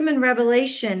wisdom and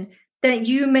revelation that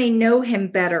you may know him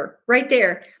better. Right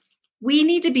there. We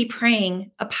need to be praying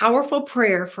a powerful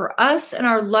prayer for us and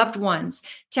our loved ones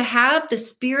to have the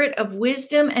spirit of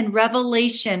wisdom and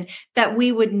revelation that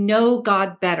we would know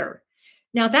God better.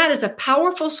 Now, that is a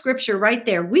powerful scripture right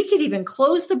there. We could even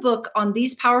close the book on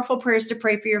these powerful prayers to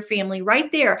pray for your family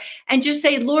right there and just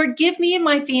say, Lord, give me and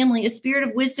my family a spirit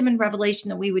of wisdom and revelation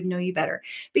that we would know you better.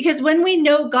 Because when we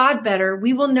know God better,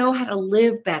 we will know how to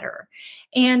live better.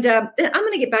 And I'm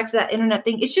going to get back to that internet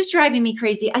thing. It's just driving me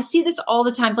crazy. I see this all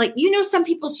the time. Like, some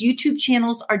people's YouTube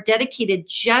channels are dedicated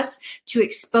just to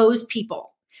expose people.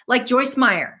 Like Joyce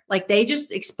Meyer, like they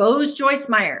just expose Joyce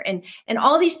Meyer and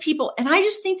all these people. And I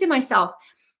just think to myself,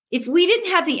 if we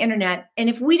didn't have the internet and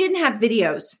if we didn't have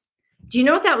videos, do you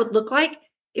know what that would look like?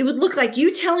 It would look like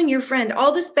you telling your friend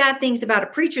all this bad things about a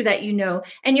preacher that you know,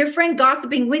 and your friend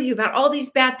gossiping with you about all these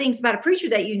bad things about a preacher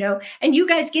that you know, and you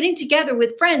guys getting together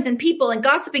with friends and people and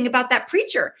gossiping about that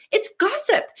preacher. It's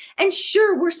gossip. And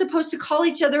sure, we're supposed to call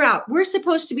each other out. We're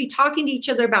supposed to be talking to each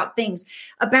other about things,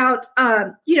 about,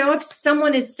 if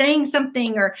someone is saying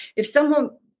something or if someone,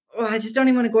 I just don't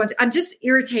even want to go into. I'm just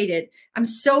irritated. I'm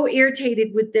so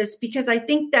irritated with this because I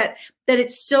think that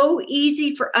it's so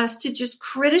easy for us to just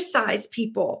criticize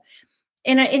people,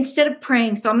 and instead of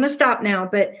praying. So I'm going to stop now.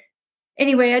 But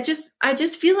anyway, I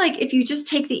just feel like if you just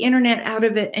take the internet out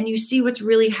of it and you see what's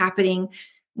really happening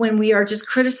when we are just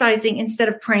criticizing instead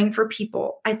of praying for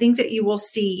people, I think that you will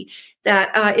see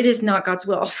that it is not God's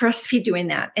will for us to be doing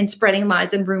that and spreading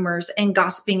lies and rumors and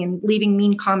gossiping and leaving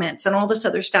mean comments and all this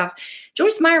other stuff.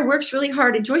 Joyce Meyer works really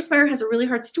hard, and Joyce Meyer has a really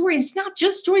hard story. And it's not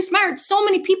just Joyce Meyer. It's so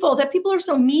many people that people are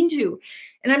so mean to.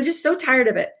 And I'm just so tired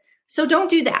of it. So don't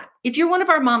do that. If you're one of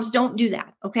our moms, don't do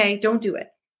that. Okay. Don't do it.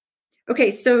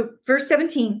 Okay, so verse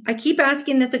 17, I keep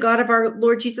asking that the God of our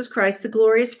Lord Jesus Christ, the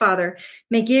glorious Father,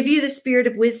 may give you the spirit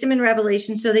of wisdom and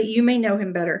revelation so that you may know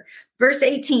him better. Verse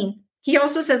 18, he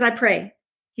also says, I pray.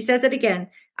 He says it again.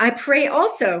 I pray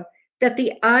also that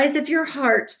the eyes of your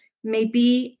heart may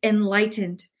be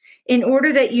enlightened in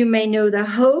order that you may know the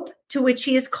hope to which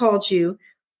he has called you.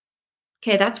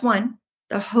 Okay, that's one.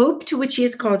 The hope to which he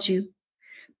has called you.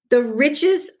 The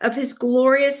riches of his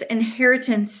glorious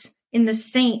inheritance in the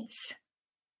saints.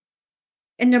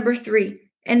 And number 3,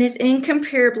 and his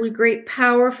incomparably great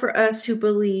power for us who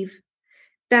believe.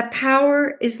 That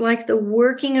power is like the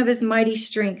working of his mighty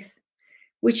strength,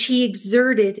 which he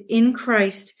exerted in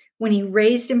Christ when he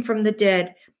raised him from the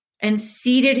dead and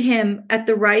seated him at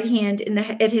his right hand in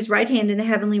the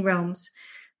heavenly realms,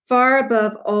 far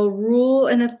above all rule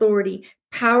and authority,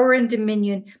 power and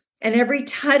dominion, and every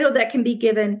title that can be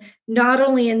given, not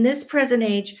only in this present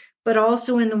age, but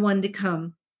also in the one to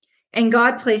come. And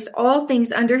God placed all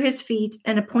things under his feet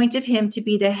and appointed him to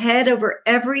be the head over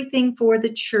everything for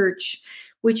the church,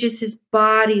 which is his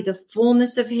body, the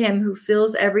fullness of him who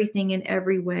fills everything in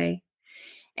every way.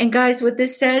 And guys, what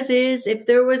this says is if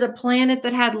there was a planet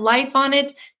that had life on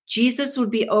it, Jesus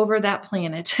would be over that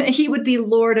planet. He would be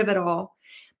Lord of it all.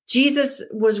 Jesus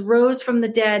rose from the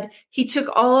dead. He took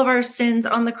all of our sins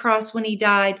on the cross when he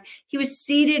died. He was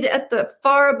seated at the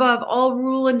far above all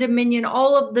rule and dominion,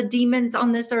 all of the demons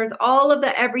on this earth, all of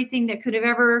the everything that could have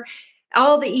ever,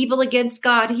 all the evil against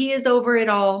God. He is over it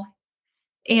all.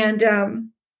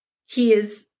 And he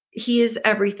is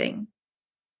everything.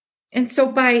 And so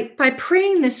by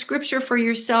praying this scripture for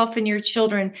yourself and your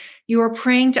children, you are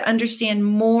praying to understand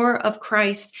more of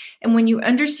Christ. And when you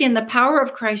understand the power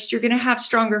of Christ, you're going to have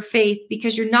stronger faith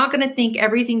because you're not going to think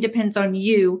everything depends on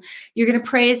you. You're going to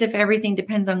pray as if everything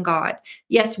depends on God.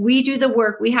 Yes, we do the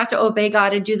work. We have to obey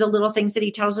God and do the little things that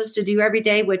he tells us to do every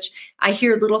day, which I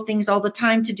hear little things all the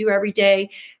time to do every day.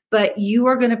 But you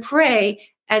are going to pray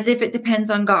as if it depends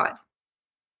on God.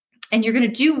 And you're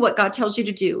going to do what God tells you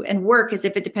to do and work as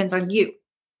if it depends on you,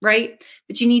 right?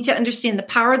 But you need to understand the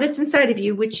power that's inside of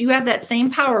you, which you have that same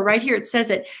power right here. It says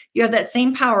it. You have that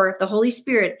same power, the Holy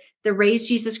Spirit that raised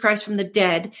Jesus Christ from the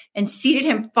dead and seated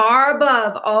him far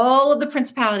above all of the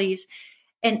principalities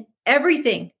and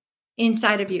everything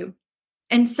inside of you.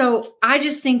 And so I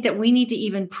just think that we need to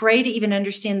even pray to even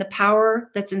understand the power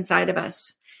that's inside of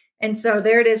us. And so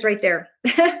there it is right there.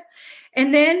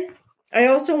 And then I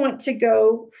also want to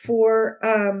go for,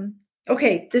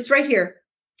 this right here.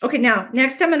 Okay, now,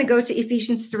 next I'm going to go to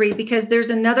Ephesians 3 because there's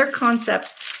another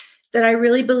concept that I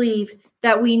really believe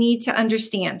that we need to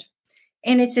understand.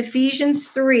 And it's Ephesians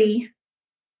 3,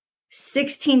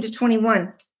 16 to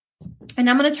 21. And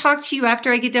I'm going to talk to you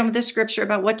after I get done with this scripture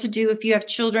about what to do if you have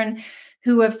children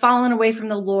who have fallen away from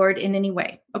the Lord in any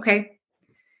way, okay?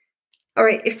 All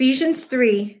right, Ephesians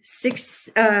 3,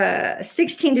 16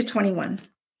 to 21.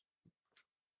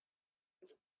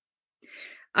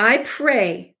 I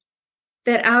pray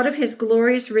that out of his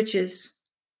glorious riches,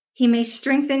 he may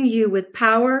strengthen you with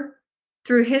power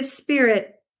through his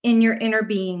Spirit in your inner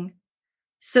being,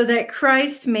 so that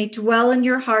Christ may dwell in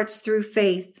your hearts through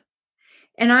faith.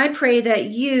 And I pray that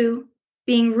you,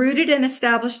 being rooted and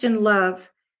established in love,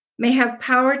 may have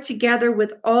power together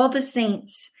with all the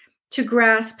saints to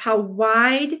grasp how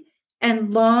wide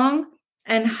and long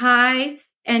and high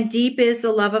and deep is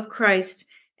the love of Christ,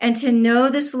 and to know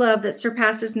this love that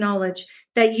surpasses knowledge,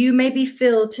 that you may be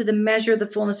filled to the measure of the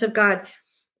fullness of God.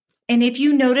 And if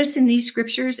you notice in these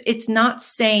scriptures, it's not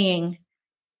saying,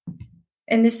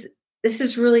 and this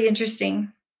is really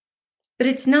interesting, but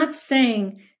it's not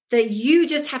saying that you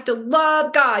just have to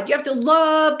love God. You have to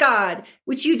love God,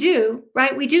 which you do,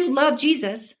 right? We do love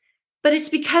Jesus, but it's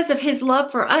because of his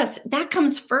love for us. That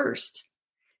comes first.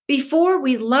 Before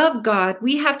we love God,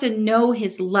 we have to know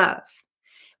his love.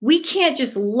 We can't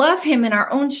just love him in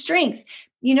our own strength.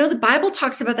 You know, the Bible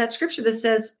talks about that scripture that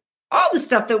says all the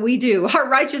stuff that we do, our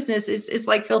righteousness is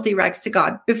like filthy rags to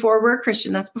God. Before we're a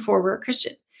Christian, that's before we're a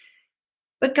Christian.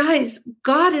 But guys,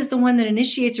 God is the one that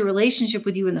initiates a relationship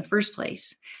with you in the first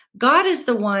place. God is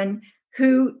the one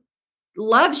who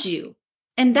loves you.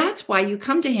 And that's why you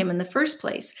come to him in the first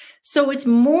place. So it's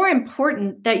more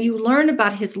important that you learn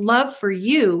about his love for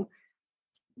you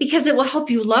because it will help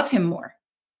you love him more.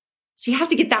 So you have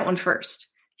to get that one first.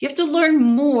 You have to learn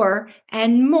more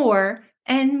and more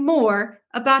and more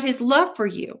about his love for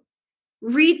you.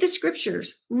 Read the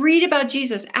scriptures. Read about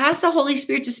Jesus. Ask the Holy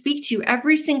Spirit to speak to you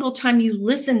every single time you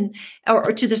listen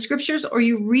or to the scriptures or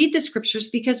you read the scriptures,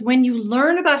 because when you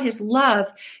learn about his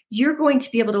love, you're going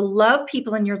to be able to love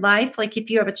people in your life. Like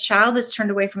if you have a child that's turned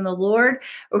away from the Lord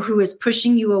or who is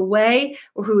pushing you away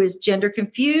or who is gender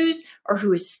confused or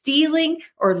who is stealing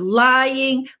or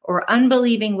lying or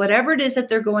unbelieving, whatever it is that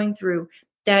they're going through,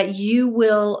 that you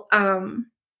will,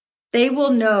 they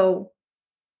will know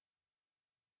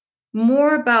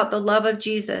more about the love of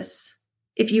Jesus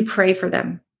if you pray for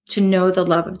them to know the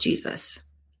love of Jesus.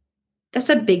 That's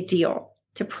a big deal,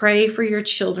 to pray for your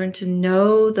children to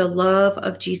know the love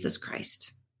of Jesus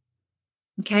Christ.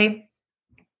 Okay?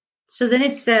 So then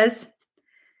it says,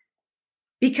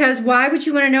 because why would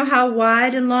you want to know how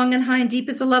wide and long and high and deep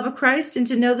is the love of Christ, and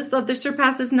to know this love that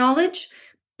surpasses knowledge,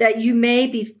 that you may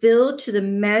be filled to the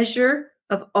measure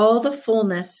of all the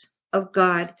fullness of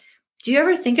God? Do you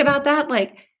ever think about that?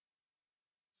 Like,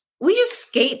 we just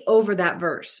skate over that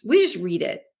verse. We just read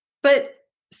it. But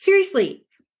seriously,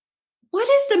 what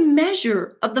is the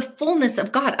measure of the fullness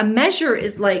of God? A measure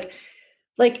is like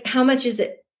how much is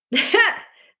it?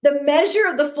 The measure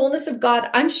of the fullness of God,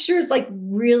 I'm sure, is like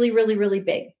really, really, really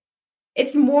big.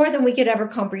 It's more than we could ever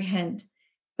comprehend.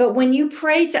 But when you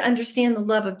pray to understand the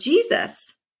love of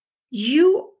Jesus,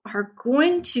 you are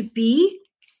going to be,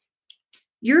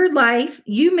 your life,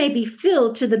 you may be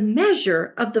filled to the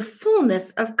measure of the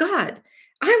fullness of God.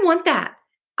 I want that.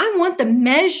 I want the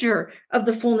measure of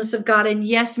the fullness of God. And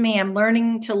yes, ma'am,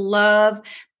 learning to love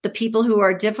the people who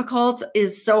are difficult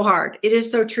is so hard. It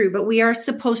is so true, but we are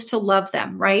supposed to love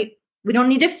them, right? We don't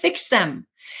need to fix them.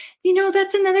 You know,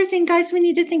 that's another thing, guys, we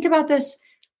need to think about this.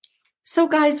 So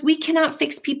guys, we cannot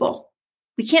fix people.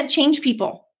 We can't change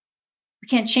people. We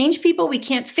can't change people. We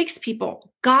can't fix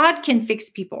people. God can fix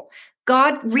people.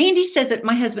 Randy says it,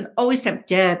 my husband always said,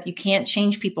 Deb, you can't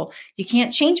change people. You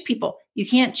can't change people. You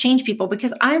can't change people,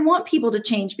 because I want people to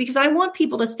change, because I want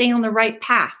people to stay on the right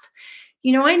path.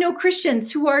 You know, I know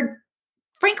Christians who are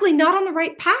frankly not on the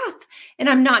right path, and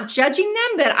I'm not judging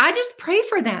them, but I just pray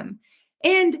for them.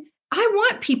 And I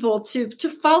want people to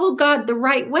follow God the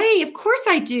right way. Of course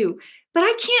I do, but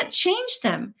I can't change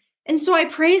them. And so I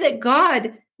pray that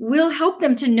God will help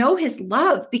them to know his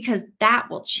love, because that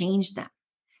will change them.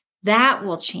 That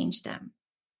will change them.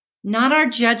 Not our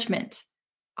judgment,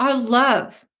 our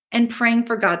love, and praying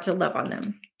for God to love on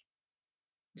them.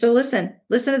 So listen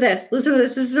to this. Listen to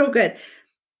this. This is so good.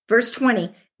 Verse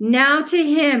 20. Now to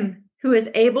him who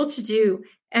is able to do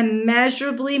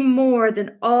immeasurably more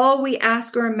than all we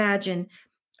ask or imagine,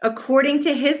 according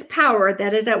to his power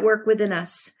that is at work within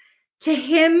us. To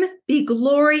him be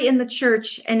glory in the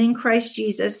church and in Christ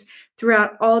Jesus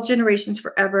throughout all generations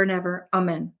forever and ever.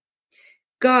 Amen.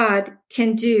 God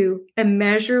can do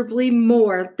immeasurably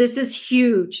more. This is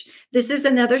huge. This is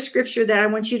another scripture that I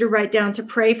want you to write down to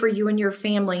pray for you and your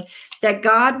family, that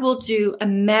God will do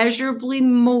immeasurably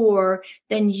more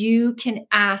than you can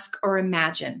ask or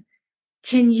imagine.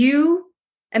 Can you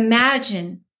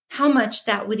imagine how much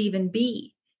that would even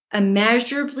be?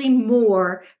 Immeasurably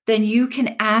more than you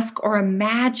can ask or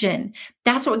imagine.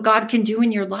 That's what God can do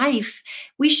in your life.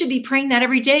 We should be praying that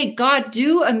every day. God,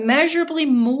 do immeasurably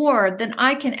more than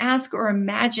I can ask or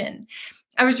imagine.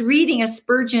 I was reading a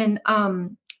Spurgeon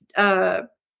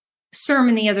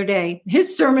sermon the other day.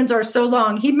 His sermons are so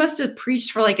long. He must have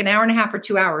preached for like an hour and a half or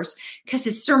 2 hours, because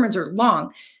his sermons are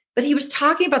long. But he was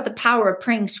talking about the power of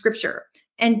praying scripture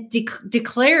and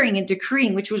declaring and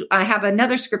decreeing, I have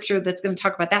another scripture that's going to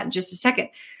talk about that in just a second.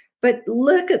 But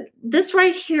look at this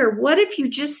right here. What if you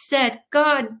just said,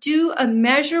 God, do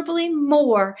immeasurably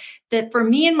more that for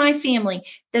me and my family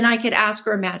than I could ask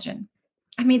or imagine?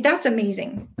 I mean, that's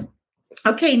amazing.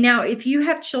 Okay, now, if you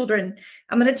have children,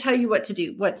 I'm going to tell you what to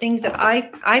do, what things that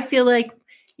I feel like,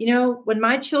 you know, when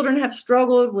my children have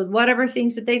struggled with whatever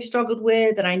things that they've struggled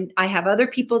with, and I have other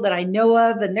people that I know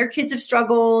of and their kids have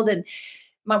struggled, and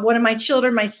one of my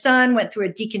children, my son, went through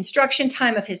a deconstruction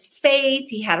time of his faith.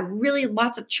 He had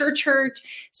lots of church hurt.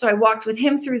 So I walked with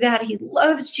him through that. He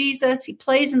loves Jesus. He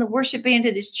plays in the worship band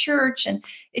at his church. And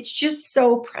it's just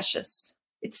so precious.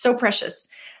 It's so precious.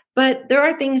 But there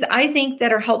are things I think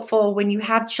that are helpful when you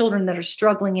have children that are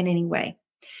struggling in any way.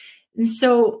 And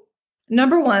so,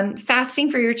 number one, fasting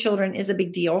for your children is a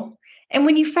big deal. And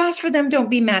when you fast for them, don't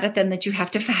be mad at them that you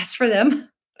have to fast for them.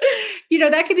 You know,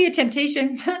 that could be a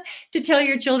temptation to tell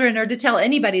your children or to tell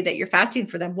anybody that you're fasting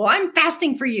for them. Well, I'm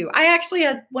fasting for you. I actually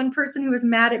had one person who was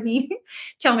mad at me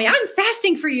tell me, I'm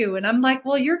fasting for you. And I'm like,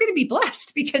 well, you're going to be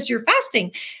blessed because you're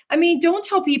fasting. I mean, don't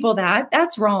tell people that.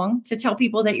 That's wrong to tell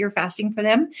people that you're fasting for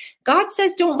them. God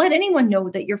says, don't let anyone know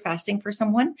that you're fasting for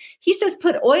someone. He says,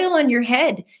 put oil on your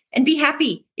head and be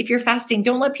happy if you're fasting.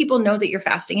 Don't let people know that you're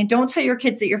fasting, and don't tell your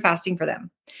kids that you're fasting for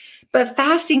them. But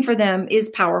fasting for them is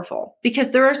powerful,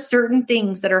 because there are certain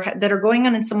things that are going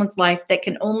on in someone's life that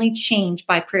can only change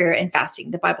by prayer and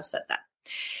fasting. The Bible says that.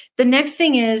 The next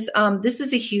thing is, this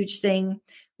is a huge thing.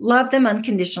 Love them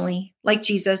unconditionally, like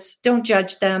Jesus. Don't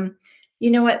judge them. You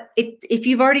know what? If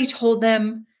you've already told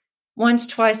them once,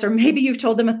 twice, or maybe you've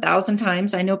told them 1,000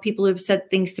 times. I know people who've said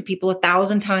things to people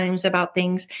 1,000 times about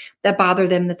things that bother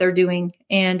them that they're doing.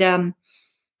 And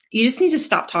you just need to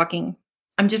stop talking.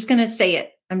 I'm just going to say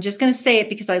it. I'm just going to say it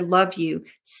because I love you.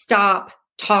 Stop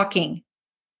talking.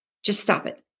 Just stop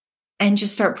it. And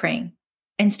just start praying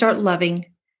and start loving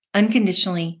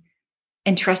unconditionally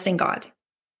and trusting God.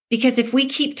 Because if we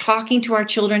keep talking to our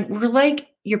children, we're like,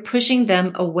 you're pushing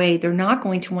them away. They're not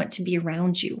going to want to be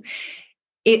around you.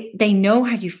 They know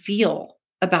how you feel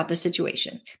about the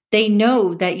situation. They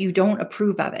know that you don't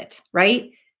approve of it,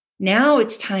 right? Now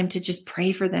it's time to just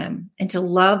pray for them and to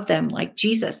love them like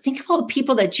Jesus. Think of all the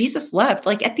people that Jesus loved,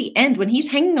 like at the end when he's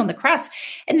hanging on the cross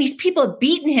and these people have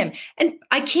beaten him. And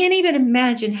I can't even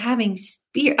imagine having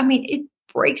spear. I mean, it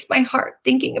breaks my heart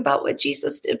thinking about what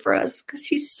Jesus did for us because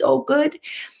he's so good.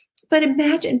 But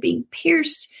imagine being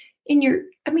pierced in your,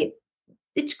 I mean,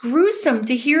 it's gruesome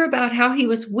to hear about how he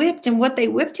was whipped and what they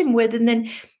whipped him with. And then,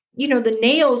 the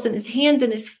nails in his hands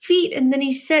and his feet. And then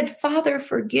he said, Father,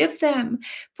 forgive them,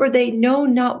 for they know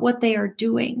not what they are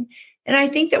doing. And I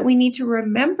think that we need to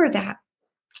remember that.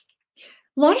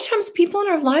 A lot of times people in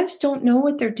our lives don't know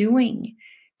what they're doing.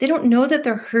 They don't know that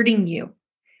they're hurting you.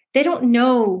 They don't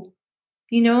know,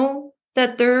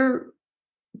 that they're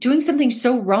doing something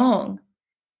so wrong.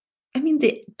 I mean,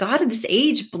 the God of this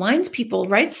age blinds people,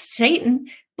 right? Satan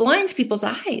blinds people's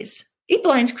eyes. He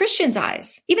blinds Christians'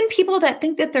 eyes, even people that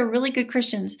think that they're really good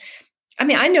Christians. I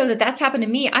mean, I know that that's happened to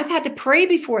me. I've had to pray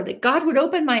before that God would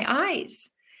open my eyes.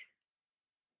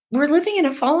 We're living in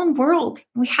a fallen world.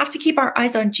 We have to keep our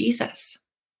eyes on Jesus.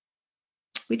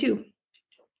 We do.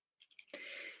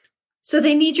 So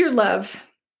they need your love.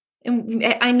 And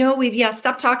I know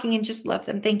stop talking and just love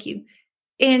them. Thank you.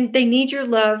 And they need your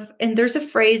love. And there's a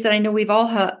phrase that I know we've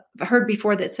all heard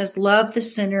before that says, love the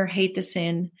sinner, hate the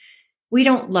sin. We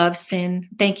don't love sin.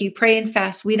 Thank you. Pray and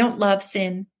fast. We don't love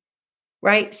sin,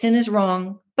 right? Sin is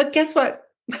wrong. But guess what?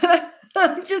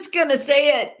 I'm just going to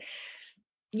say it.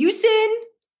 You sin.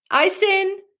 I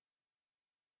sin.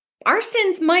 Our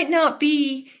sins might not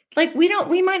be like,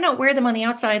 we might not wear them on the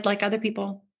outside like other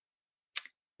people.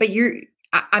 But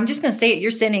I'm just going to say it.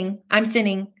 You're sinning. I'm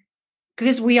sinning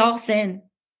because we all sin.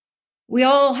 We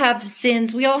all have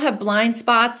sins. We all have blind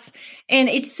spots. And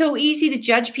it's so easy to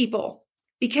judge people.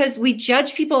 Because we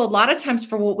judge people a lot of times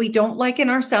for what we don't like in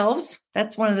ourselves.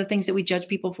 That's one of the things that we judge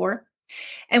people for.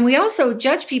 And we also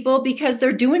judge people because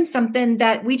they're doing something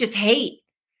that we just hate.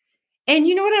 And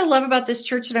you know what I love about this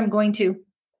church that I'm going to?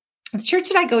 The church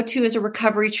that I go to is a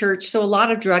recovery church. So a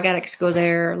lot of drug addicts go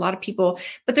there, a lot of people,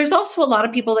 but there's also a lot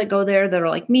of people that go there that are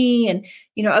like me and,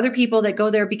 other people that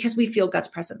go there because we feel God's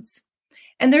presence.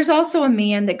 And there's also a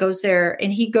man that goes there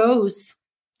and he goes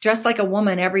dressed like a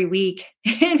woman every week.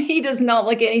 And he does not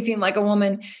look anything like a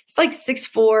woman. He's like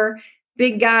 6'4",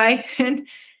 big guy, and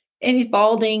he's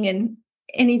balding and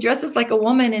he dresses like a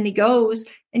woman and he goes.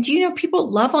 And people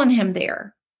love on him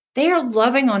there. They are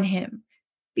loving on him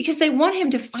because they want him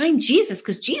to find Jesus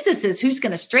because Jesus is who's going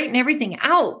to straighten everything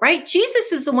out, right?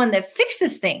 Jesus is the one that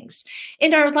fixes things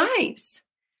in our lives.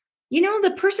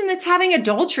 The person that's having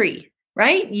adultery,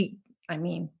 right?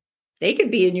 They could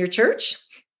be in your church.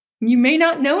 You may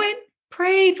not know it.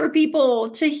 Pray for people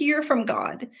to hear from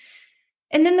God.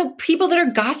 And then the people that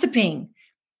are gossiping,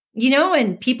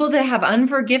 and people that have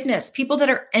unforgiveness, people that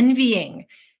are envying,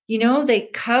 they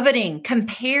coveting,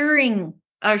 comparing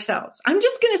ourselves. I'm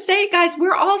just going to say, guys,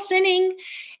 we're all sinning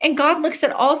and God looks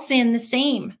at all sin the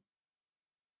same.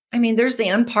 I mean, there's the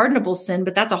unpardonable sin,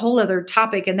 but that's a whole other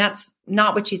topic. And that's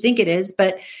not what you think it is.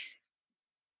 But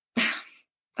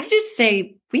I just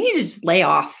say we need to just lay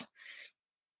off.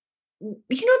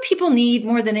 What people need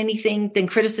more than anything than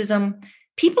criticism?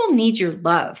 People need your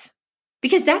love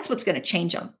because that's what's going to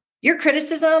change them. Your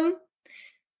criticism,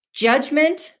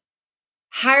 judgment,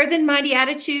 higher than mighty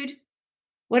attitude,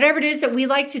 whatever it is that we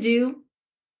like to do,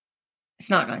 it's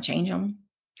not going to change them.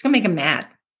 It's going to make them mad.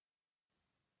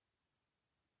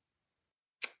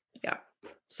 Yeah.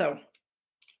 So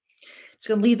it's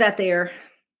going to leave that there.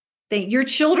 Your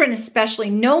children especially,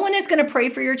 no one is going to pray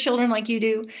for your children like you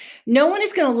do. No one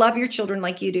is going to love your children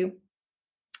like you do.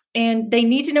 And they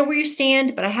need to know where you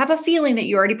stand, but I have a feeling that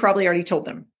you probably already told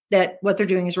them that what they're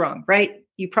doing is wrong, right?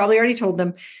 You probably already told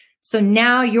them. So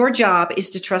now your job is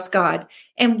to trust God.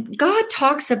 And God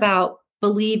talks about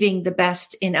believing the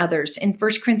best in others. In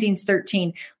 1 Corinthians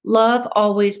 13, love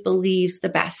always believes the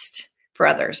best for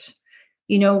others.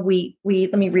 Let me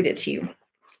read it to you.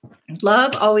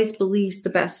 Love always believes the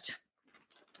best.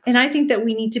 And I think that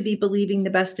we need to be believing the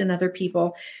best in other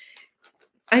people.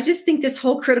 I just think this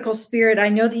whole critical spirit, I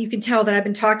know that you can tell that I've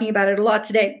been talking about it a lot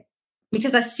today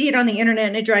because I see it on the internet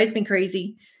and it drives me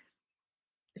crazy.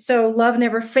 So love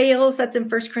never fails. That's in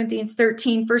 1 Corinthians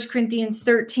 13. 1 Corinthians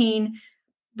 13,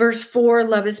 verse 4,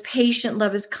 love is patient,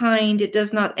 love is kind. It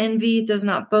does not envy, it does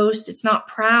not boast, it's not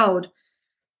proud,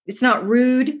 it's not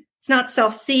rude, it's not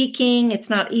self-seeking, it's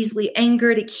not easily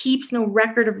angered, it keeps no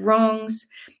record of wrongs.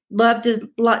 Love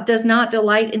does not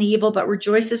delight in evil, but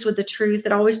rejoices with the truth.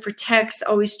 It always protects,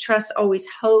 always trusts, always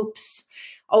hopes,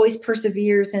 always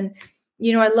perseveres. And,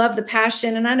 I love the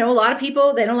passion. And I know a lot of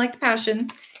people, they don't like the passion,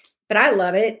 but I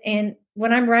love it. And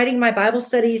when I'm writing my Bible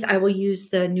studies, I will use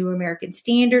the New American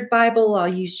Standard Bible. I'll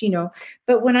use,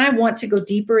 but when I want to go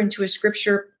deeper into a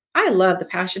scripture, I love the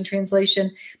Passion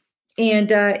Translation.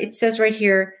 And it says right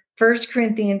here, 1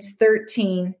 Corinthians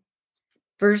 13,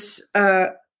 verse,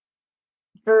 I'm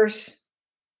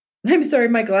sorry,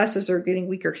 my glasses are getting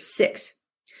weaker. 6.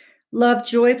 Love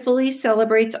joyfully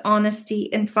celebrates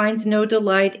honesty and finds no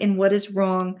delight in what is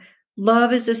wrong.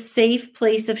 Love is a safe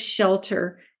place of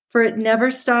shelter, for it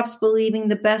never stops believing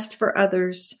the best for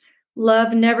others.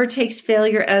 Love never takes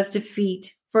failure as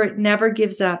defeat, for it never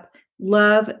gives up.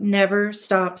 Love never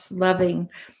stops loving.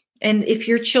 And if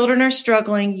your children are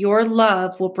struggling, your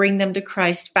love will bring them to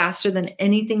Christ faster than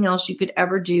anything else you could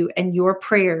ever do, and your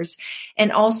prayers.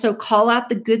 And also call out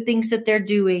the good things that they're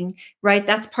doing, right?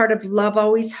 That's part of love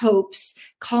always hopes,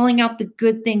 calling out the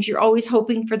good things. You're always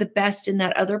hoping for the best in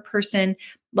that other person.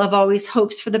 Love always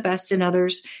hopes for the best in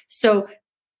others. So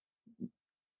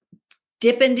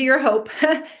dip into your hope,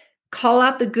 call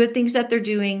out the good things that they're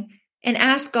doing, and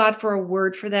ask God for a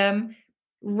word for them.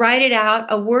 Write it out.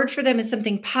 A word for them is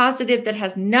something positive that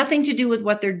has nothing to do with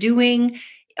what they're doing.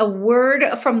 A word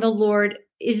from the Lord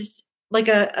is like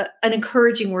an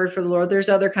encouraging word for the Lord. There's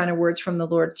other kind of words from the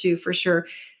Lord too, for sure.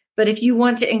 But if you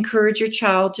want to encourage your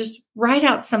child, just write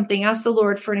out something. Ask the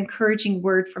Lord for an encouraging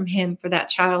word from him for that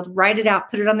child. Write it out,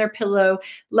 put it on their pillow.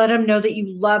 Let them know that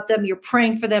you love them, you're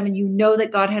praying for them, and you know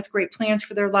that God has great plans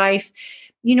for their life.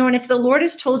 And if the Lord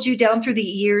has told you down through the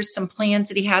years some plans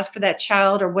that he has for that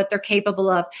child or what they're capable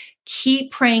of,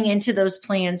 keep praying into those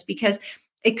plans, because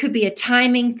it could be a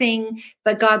timing thing,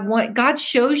 but God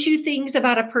shows you things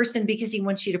about a person because he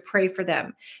wants you to pray for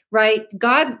them, right?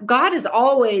 God is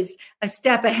always a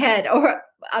step ahead or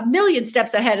a million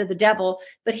steps ahead of the devil,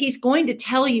 but he's going to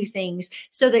tell you things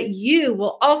so that you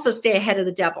will also stay ahead of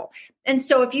the devil. And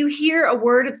so if you hear a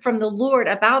word from the Lord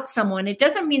about someone, it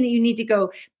doesn't mean that you need to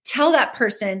go tell that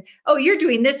person, oh, you're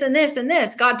doing this and this and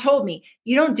this. God told me.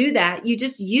 You don't do that. You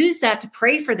just use that to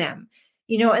pray for them,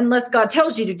 unless God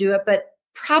tells you to do it, but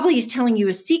probably he's telling you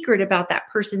a secret about that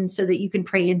person so that you can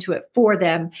pray into it for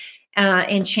them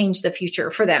and change the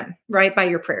future for them, right? By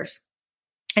your prayers.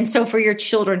 And so for your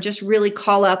children, just really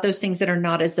call out those things that are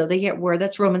not as though they yet were.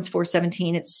 That's Romans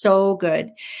 4:17. It's so good.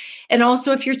 And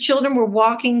also if your children were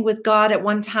walking with God at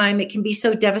one time, it can be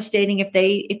so devastating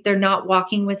if they're not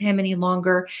walking with him any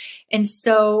longer. And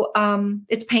so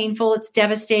it's painful, it's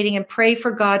devastating, and pray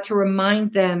for God to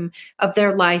remind them of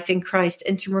their life in Christ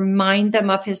and to remind them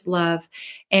of his love,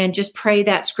 and just pray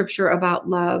that scripture about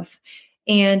love.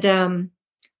 And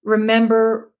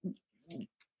remember,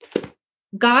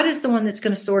 God is the one that's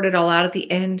going to sort it all out at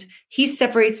the end. He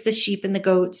separates the sheep and the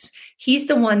goats. He's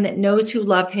the one that knows who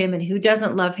love him and who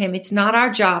doesn't love him. It's not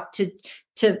our job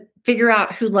to figure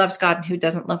out who loves God and who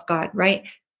doesn't love God, right?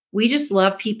 We just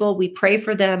love people. We pray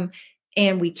for them,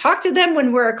 and we talk to them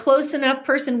when we're a close enough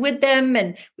person with them,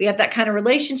 and we have that kind of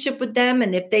relationship with them.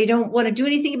 And if they don't want to do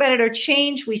anything about it or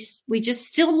change, we just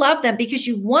still love them because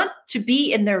you want to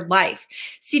be in their life.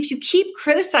 See, if you keep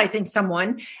criticizing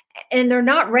someone and they're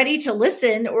not ready to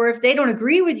listen, or if they don't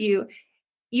agree with you,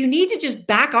 you need to just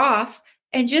back off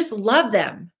and just love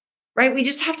them, right? We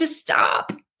just have to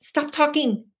stop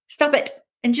talking, stop it,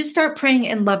 and just start praying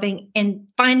and loving and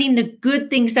finding the good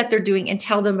things that they're doing and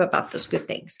tell them about those good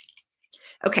things.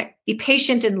 Okay, be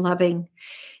patient and loving,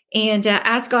 and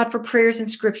ask God for prayers and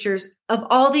scriptures. Of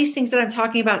all these things that I'm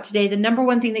talking about today, the number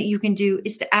one thing that you can do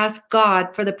is to ask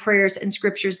God for the prayers and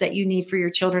scriptures that you need for your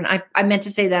children. I meant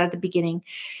to say that at the beginning.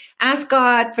 Ask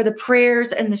God for the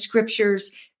prayers and the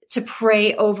scriptures to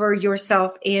pray over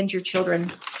yourself and your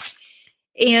children.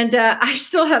 And I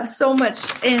still have so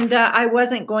much, and I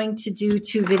wasn't going to do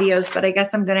 2 videos, but I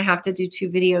guess I'm going to have to do 2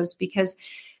 videos because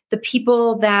the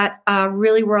people that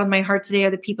really were on my heart today are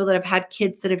the people that have had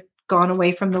kids that have gone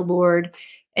away from the Lord.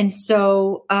 And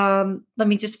so let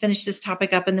me just finish this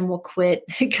topic up and then we'll quit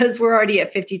because we're already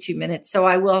at 52 minutes. So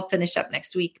I will finish up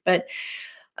next week. But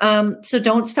so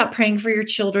don't stop praying for your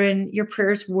children. Your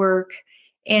prayers work,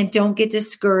 and don't get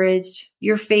discouraged.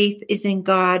 Your faith is in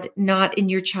God, not in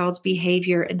your child's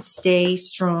behavior, and stay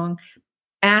strong.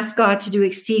 Ask God to do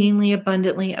exceedingly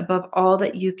abundantly above all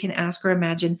that you can ask or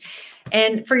imagine.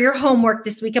 And for your homework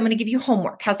this week, I'm going to give you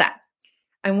homework. How's that?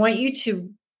 I want you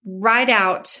to write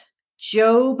out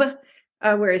Job.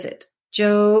 Where is it?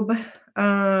 Job. Here,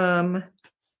 I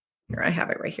have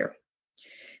it right here.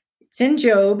 It's in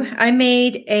Job. I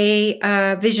made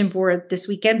a vision board this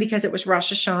weekend because it was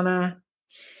Rosh Hashanah.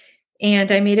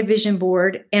 And I made a vision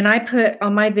board, and I put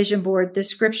on my vision board the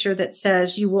scripture that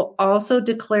says, you will also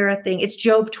declare a thing. It's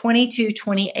Job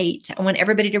 22:28. I want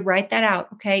everybody to write that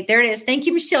out. Okay, there it is. Thank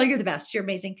you, Michelle. You're the best. You're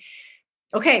amazing.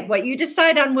 Okay, what you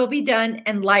decide on will be done,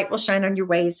 and light will shine on your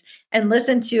ways. And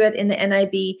listen to it in the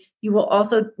NIV. You will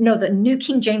also know the New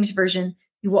King James Version.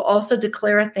 You will also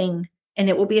declare a thing, and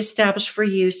it will be established for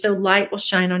you. So light will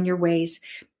shine on your ways.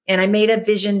 And I made a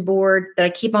vision board that I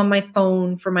keep on my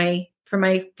phone for my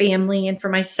family and for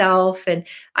myself. And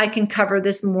I can cover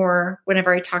this more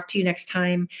whenever I talk to you next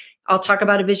time. I'll talk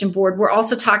about a vision board. We're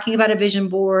also talking about a vision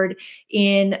board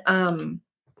in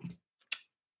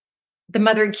the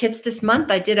Mothering Kids this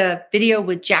month. I did a video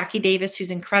with Jackie Davis,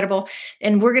 who's incredible.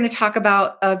 And we're going to talk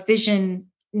about a vision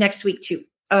next week too,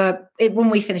 when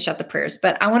we finish up the prayers.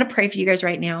 But I want to pray for you guys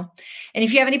right now. And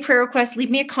if you have any prayer requests, leave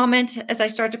me a comment as I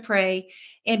start to pray.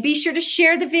 And be sure to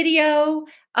share the video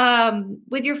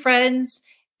with your friends.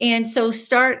 And so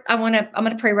I'm going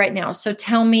to pray right now. So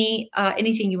tell me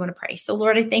anything you want to pray. So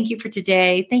Lord, I thank you for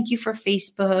today. Thank you for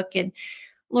Facebook. And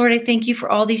Lord, I thank you for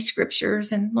all these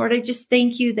scriptures. And Lord, I just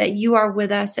thank you that you are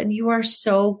with us and you are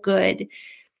so good.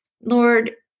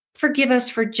 Lord, forgive us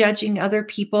for judging other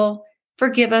people.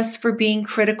 Forgive us for being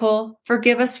critical.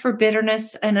 Forgive us for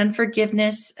bitterness and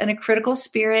unforgiveness and a critical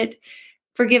spirit.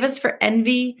 Forgive us for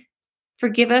envy.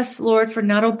 Forgive us, Lord, for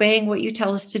not obeying what you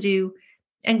tell us to do.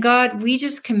 And God, we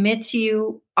just commit to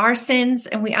you our sins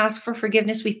and we ask for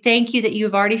forgiveness. We thank you that you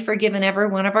have already forgiven every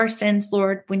one of our sins,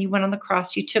 Lord. When you went on the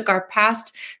cross, you took our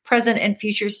past, present, and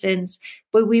future sins.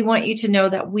 But we want you to know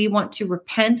that we want to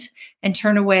repent and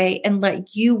turn away and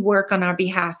let you work on our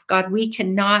behalf. God, we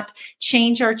cannot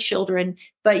change our children,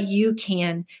 but you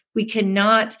can. We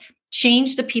cannot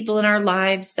change the people in our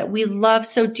lives that we love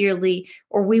so dearly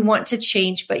or we want to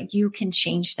change, but you can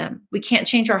change them. We can't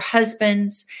change our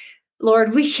husbands.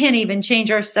 Lord, we can't even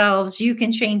change ourselves. You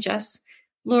can change us.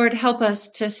 Lord, help us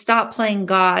to stop playing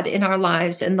God in our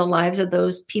lives and the lives of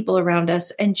those people around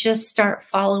us and just start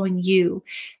following you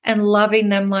and loving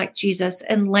them like Jesus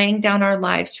and laying down our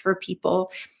lives for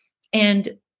people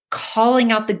and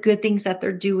calling out the good things that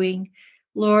they're doing.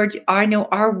 Lord, I know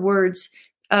our words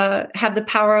have the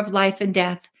power of life and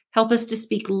death. Help us to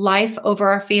speak life over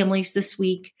our families this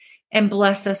week. And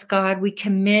bless us, God. We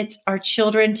commit our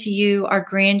children to you, our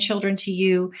grandchildren to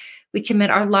you. We commit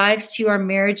our lives to you, our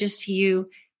marriages to you.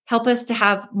 Help us to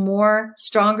have more,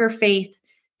 stronger faith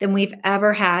than we've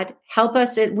ever had. Help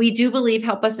us. We do believe.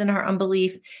 Help us in our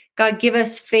unbelief. God, give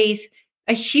us faith,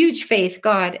 a huge faith,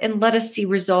 God, and let us see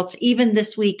results even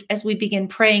this week as we begin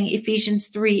praying Ephesians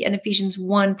 3 and Ephesians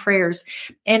 1 prayers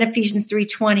and Ephesians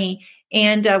 3:20.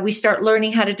 And we start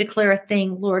learning how to declare a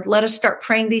thing. Lord, let us start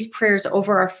praying these prayers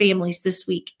over our families this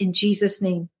week. In Jesus'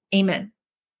 name, amen.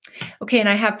 Okay, and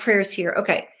I have prayers here.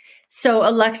 Okay, so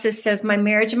Alexis says, my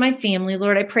marriage and my family.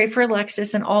 Lord, I pray for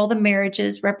Alexis and all the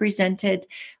marriages represented.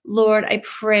 Lord, I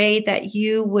pray that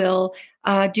you will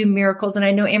do miracles. And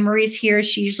I know Anna Marie's here.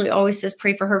 She usually always says,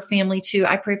 pray for her family too.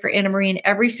 I pray for Anna Marie and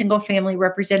every single family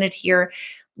represented here.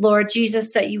 Lord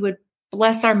Jesus, that you would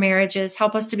bless our marriages,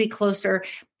 help us to be closer.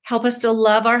 Help us to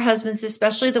love our husbands,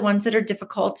 especially the ones that are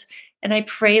difficult. And I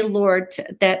pray, Lord,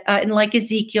 that, and like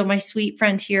Ezekiel, my sweet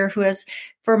friend here, who has,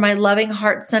 for my loving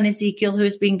heart son Ezekiel, who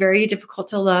is being very difficult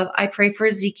to love, I pray for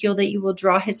Ezekiel that you will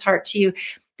draw his heart to you,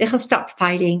 that he'll stop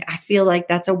fighting. I feel like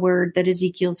that's a word that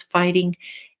Ezekiel's fighting.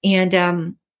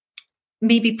 And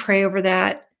maybe pray over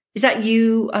that. Is that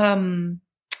you?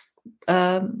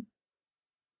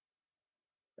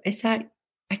 Is that,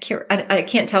 I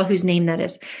can't tell whose name that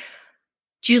is.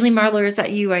 Julie Marler, is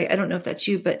that you? I don't know if that's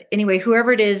you, but anyway,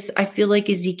 whoever it is, I feel like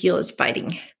Ezekiel is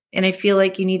fighting. And I feel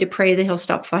like you need to pray that he'll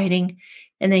stop fighting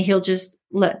and then he'll just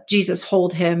let Jesus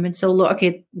hold him. And so,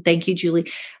 okay, thank you,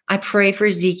 Julie. I pray for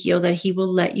Ezekiel that he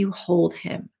will let you hold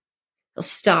him. He'll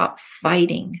stop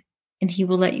fighting and he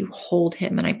will let you hold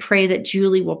him. And I pray that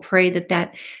Julie will pray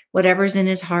that whatever's in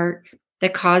his heart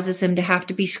that causes him to have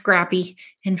to be scrappy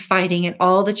and fighting, and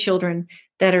all the children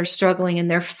that are struggling and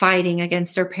they're fighting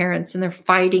against their parents and they're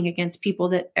fighting against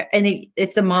people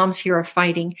if the moms here are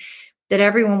fighting, that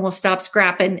everyone will stop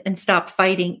scrapping and stop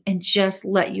fighting and just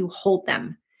let you hold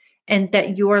them, and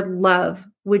that your love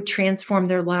would transform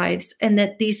their lives, and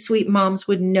that these sweet moms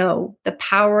would know the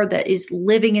power that is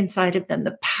living inside of them,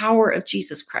 the power of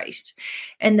Jesus Christ,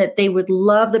 and that they would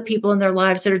love the people in their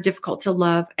lives that are difficult to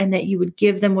love, and that you would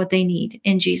give them what they need.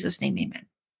 In Jesus' name, amen.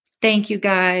 Thank you,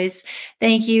 guys.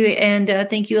 Thank you. And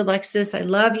thank you, Alexis. I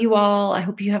love you all. I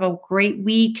hope you have a great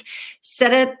week.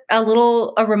 Set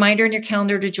a reminder in your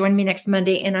calendar to join me next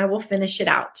Monday, and I will finish it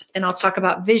out. And I'll talk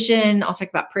about vision. I'll talk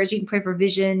about prayers you can pray for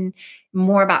vision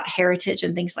more about heritage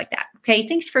and things like that. Okay.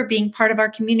 Thanks for being part of our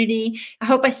community. I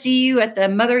hope I see you at the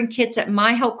Mothering Kits at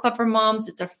My Help Club for Moms.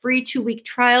 It's a free 2-week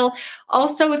trial.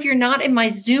 Also, if you're not in my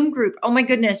Zoom group, oh my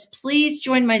goodness, please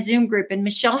join my Zoom group. And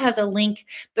Michelle has a link.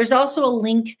 There's also a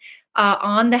link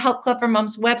on the Help Club for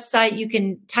Moms website. You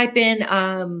can type in,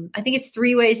 I think it's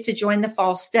 3 ways to join the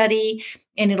fall study,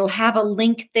 and it'll have a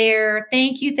link there.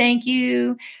 Thank you. Thank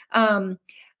you.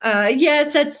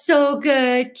 Yes, that's so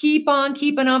good. Keep on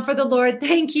keeping on for the Lord.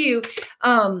 Thank you.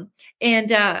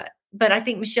 But I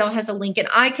think Michelle has a link, and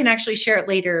I can actually share it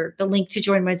later, the link to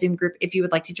join my Zoom group. If you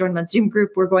would like to join my Zoom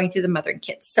group, we're going through the Mothering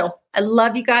Kits. So I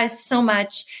love you guys so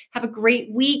much. Have a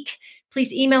great week.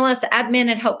 Please email us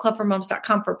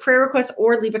admin@helpclubformoms.com for prayer requests,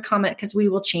 or leave a comment because we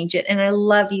will change it. And I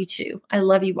love you too. I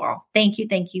love you all. Thank you.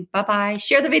 Thank you. Bye-bye.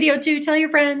 Share the video too. Tell your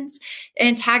friends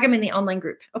and tag them in the online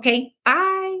group. Okay.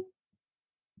 Bye.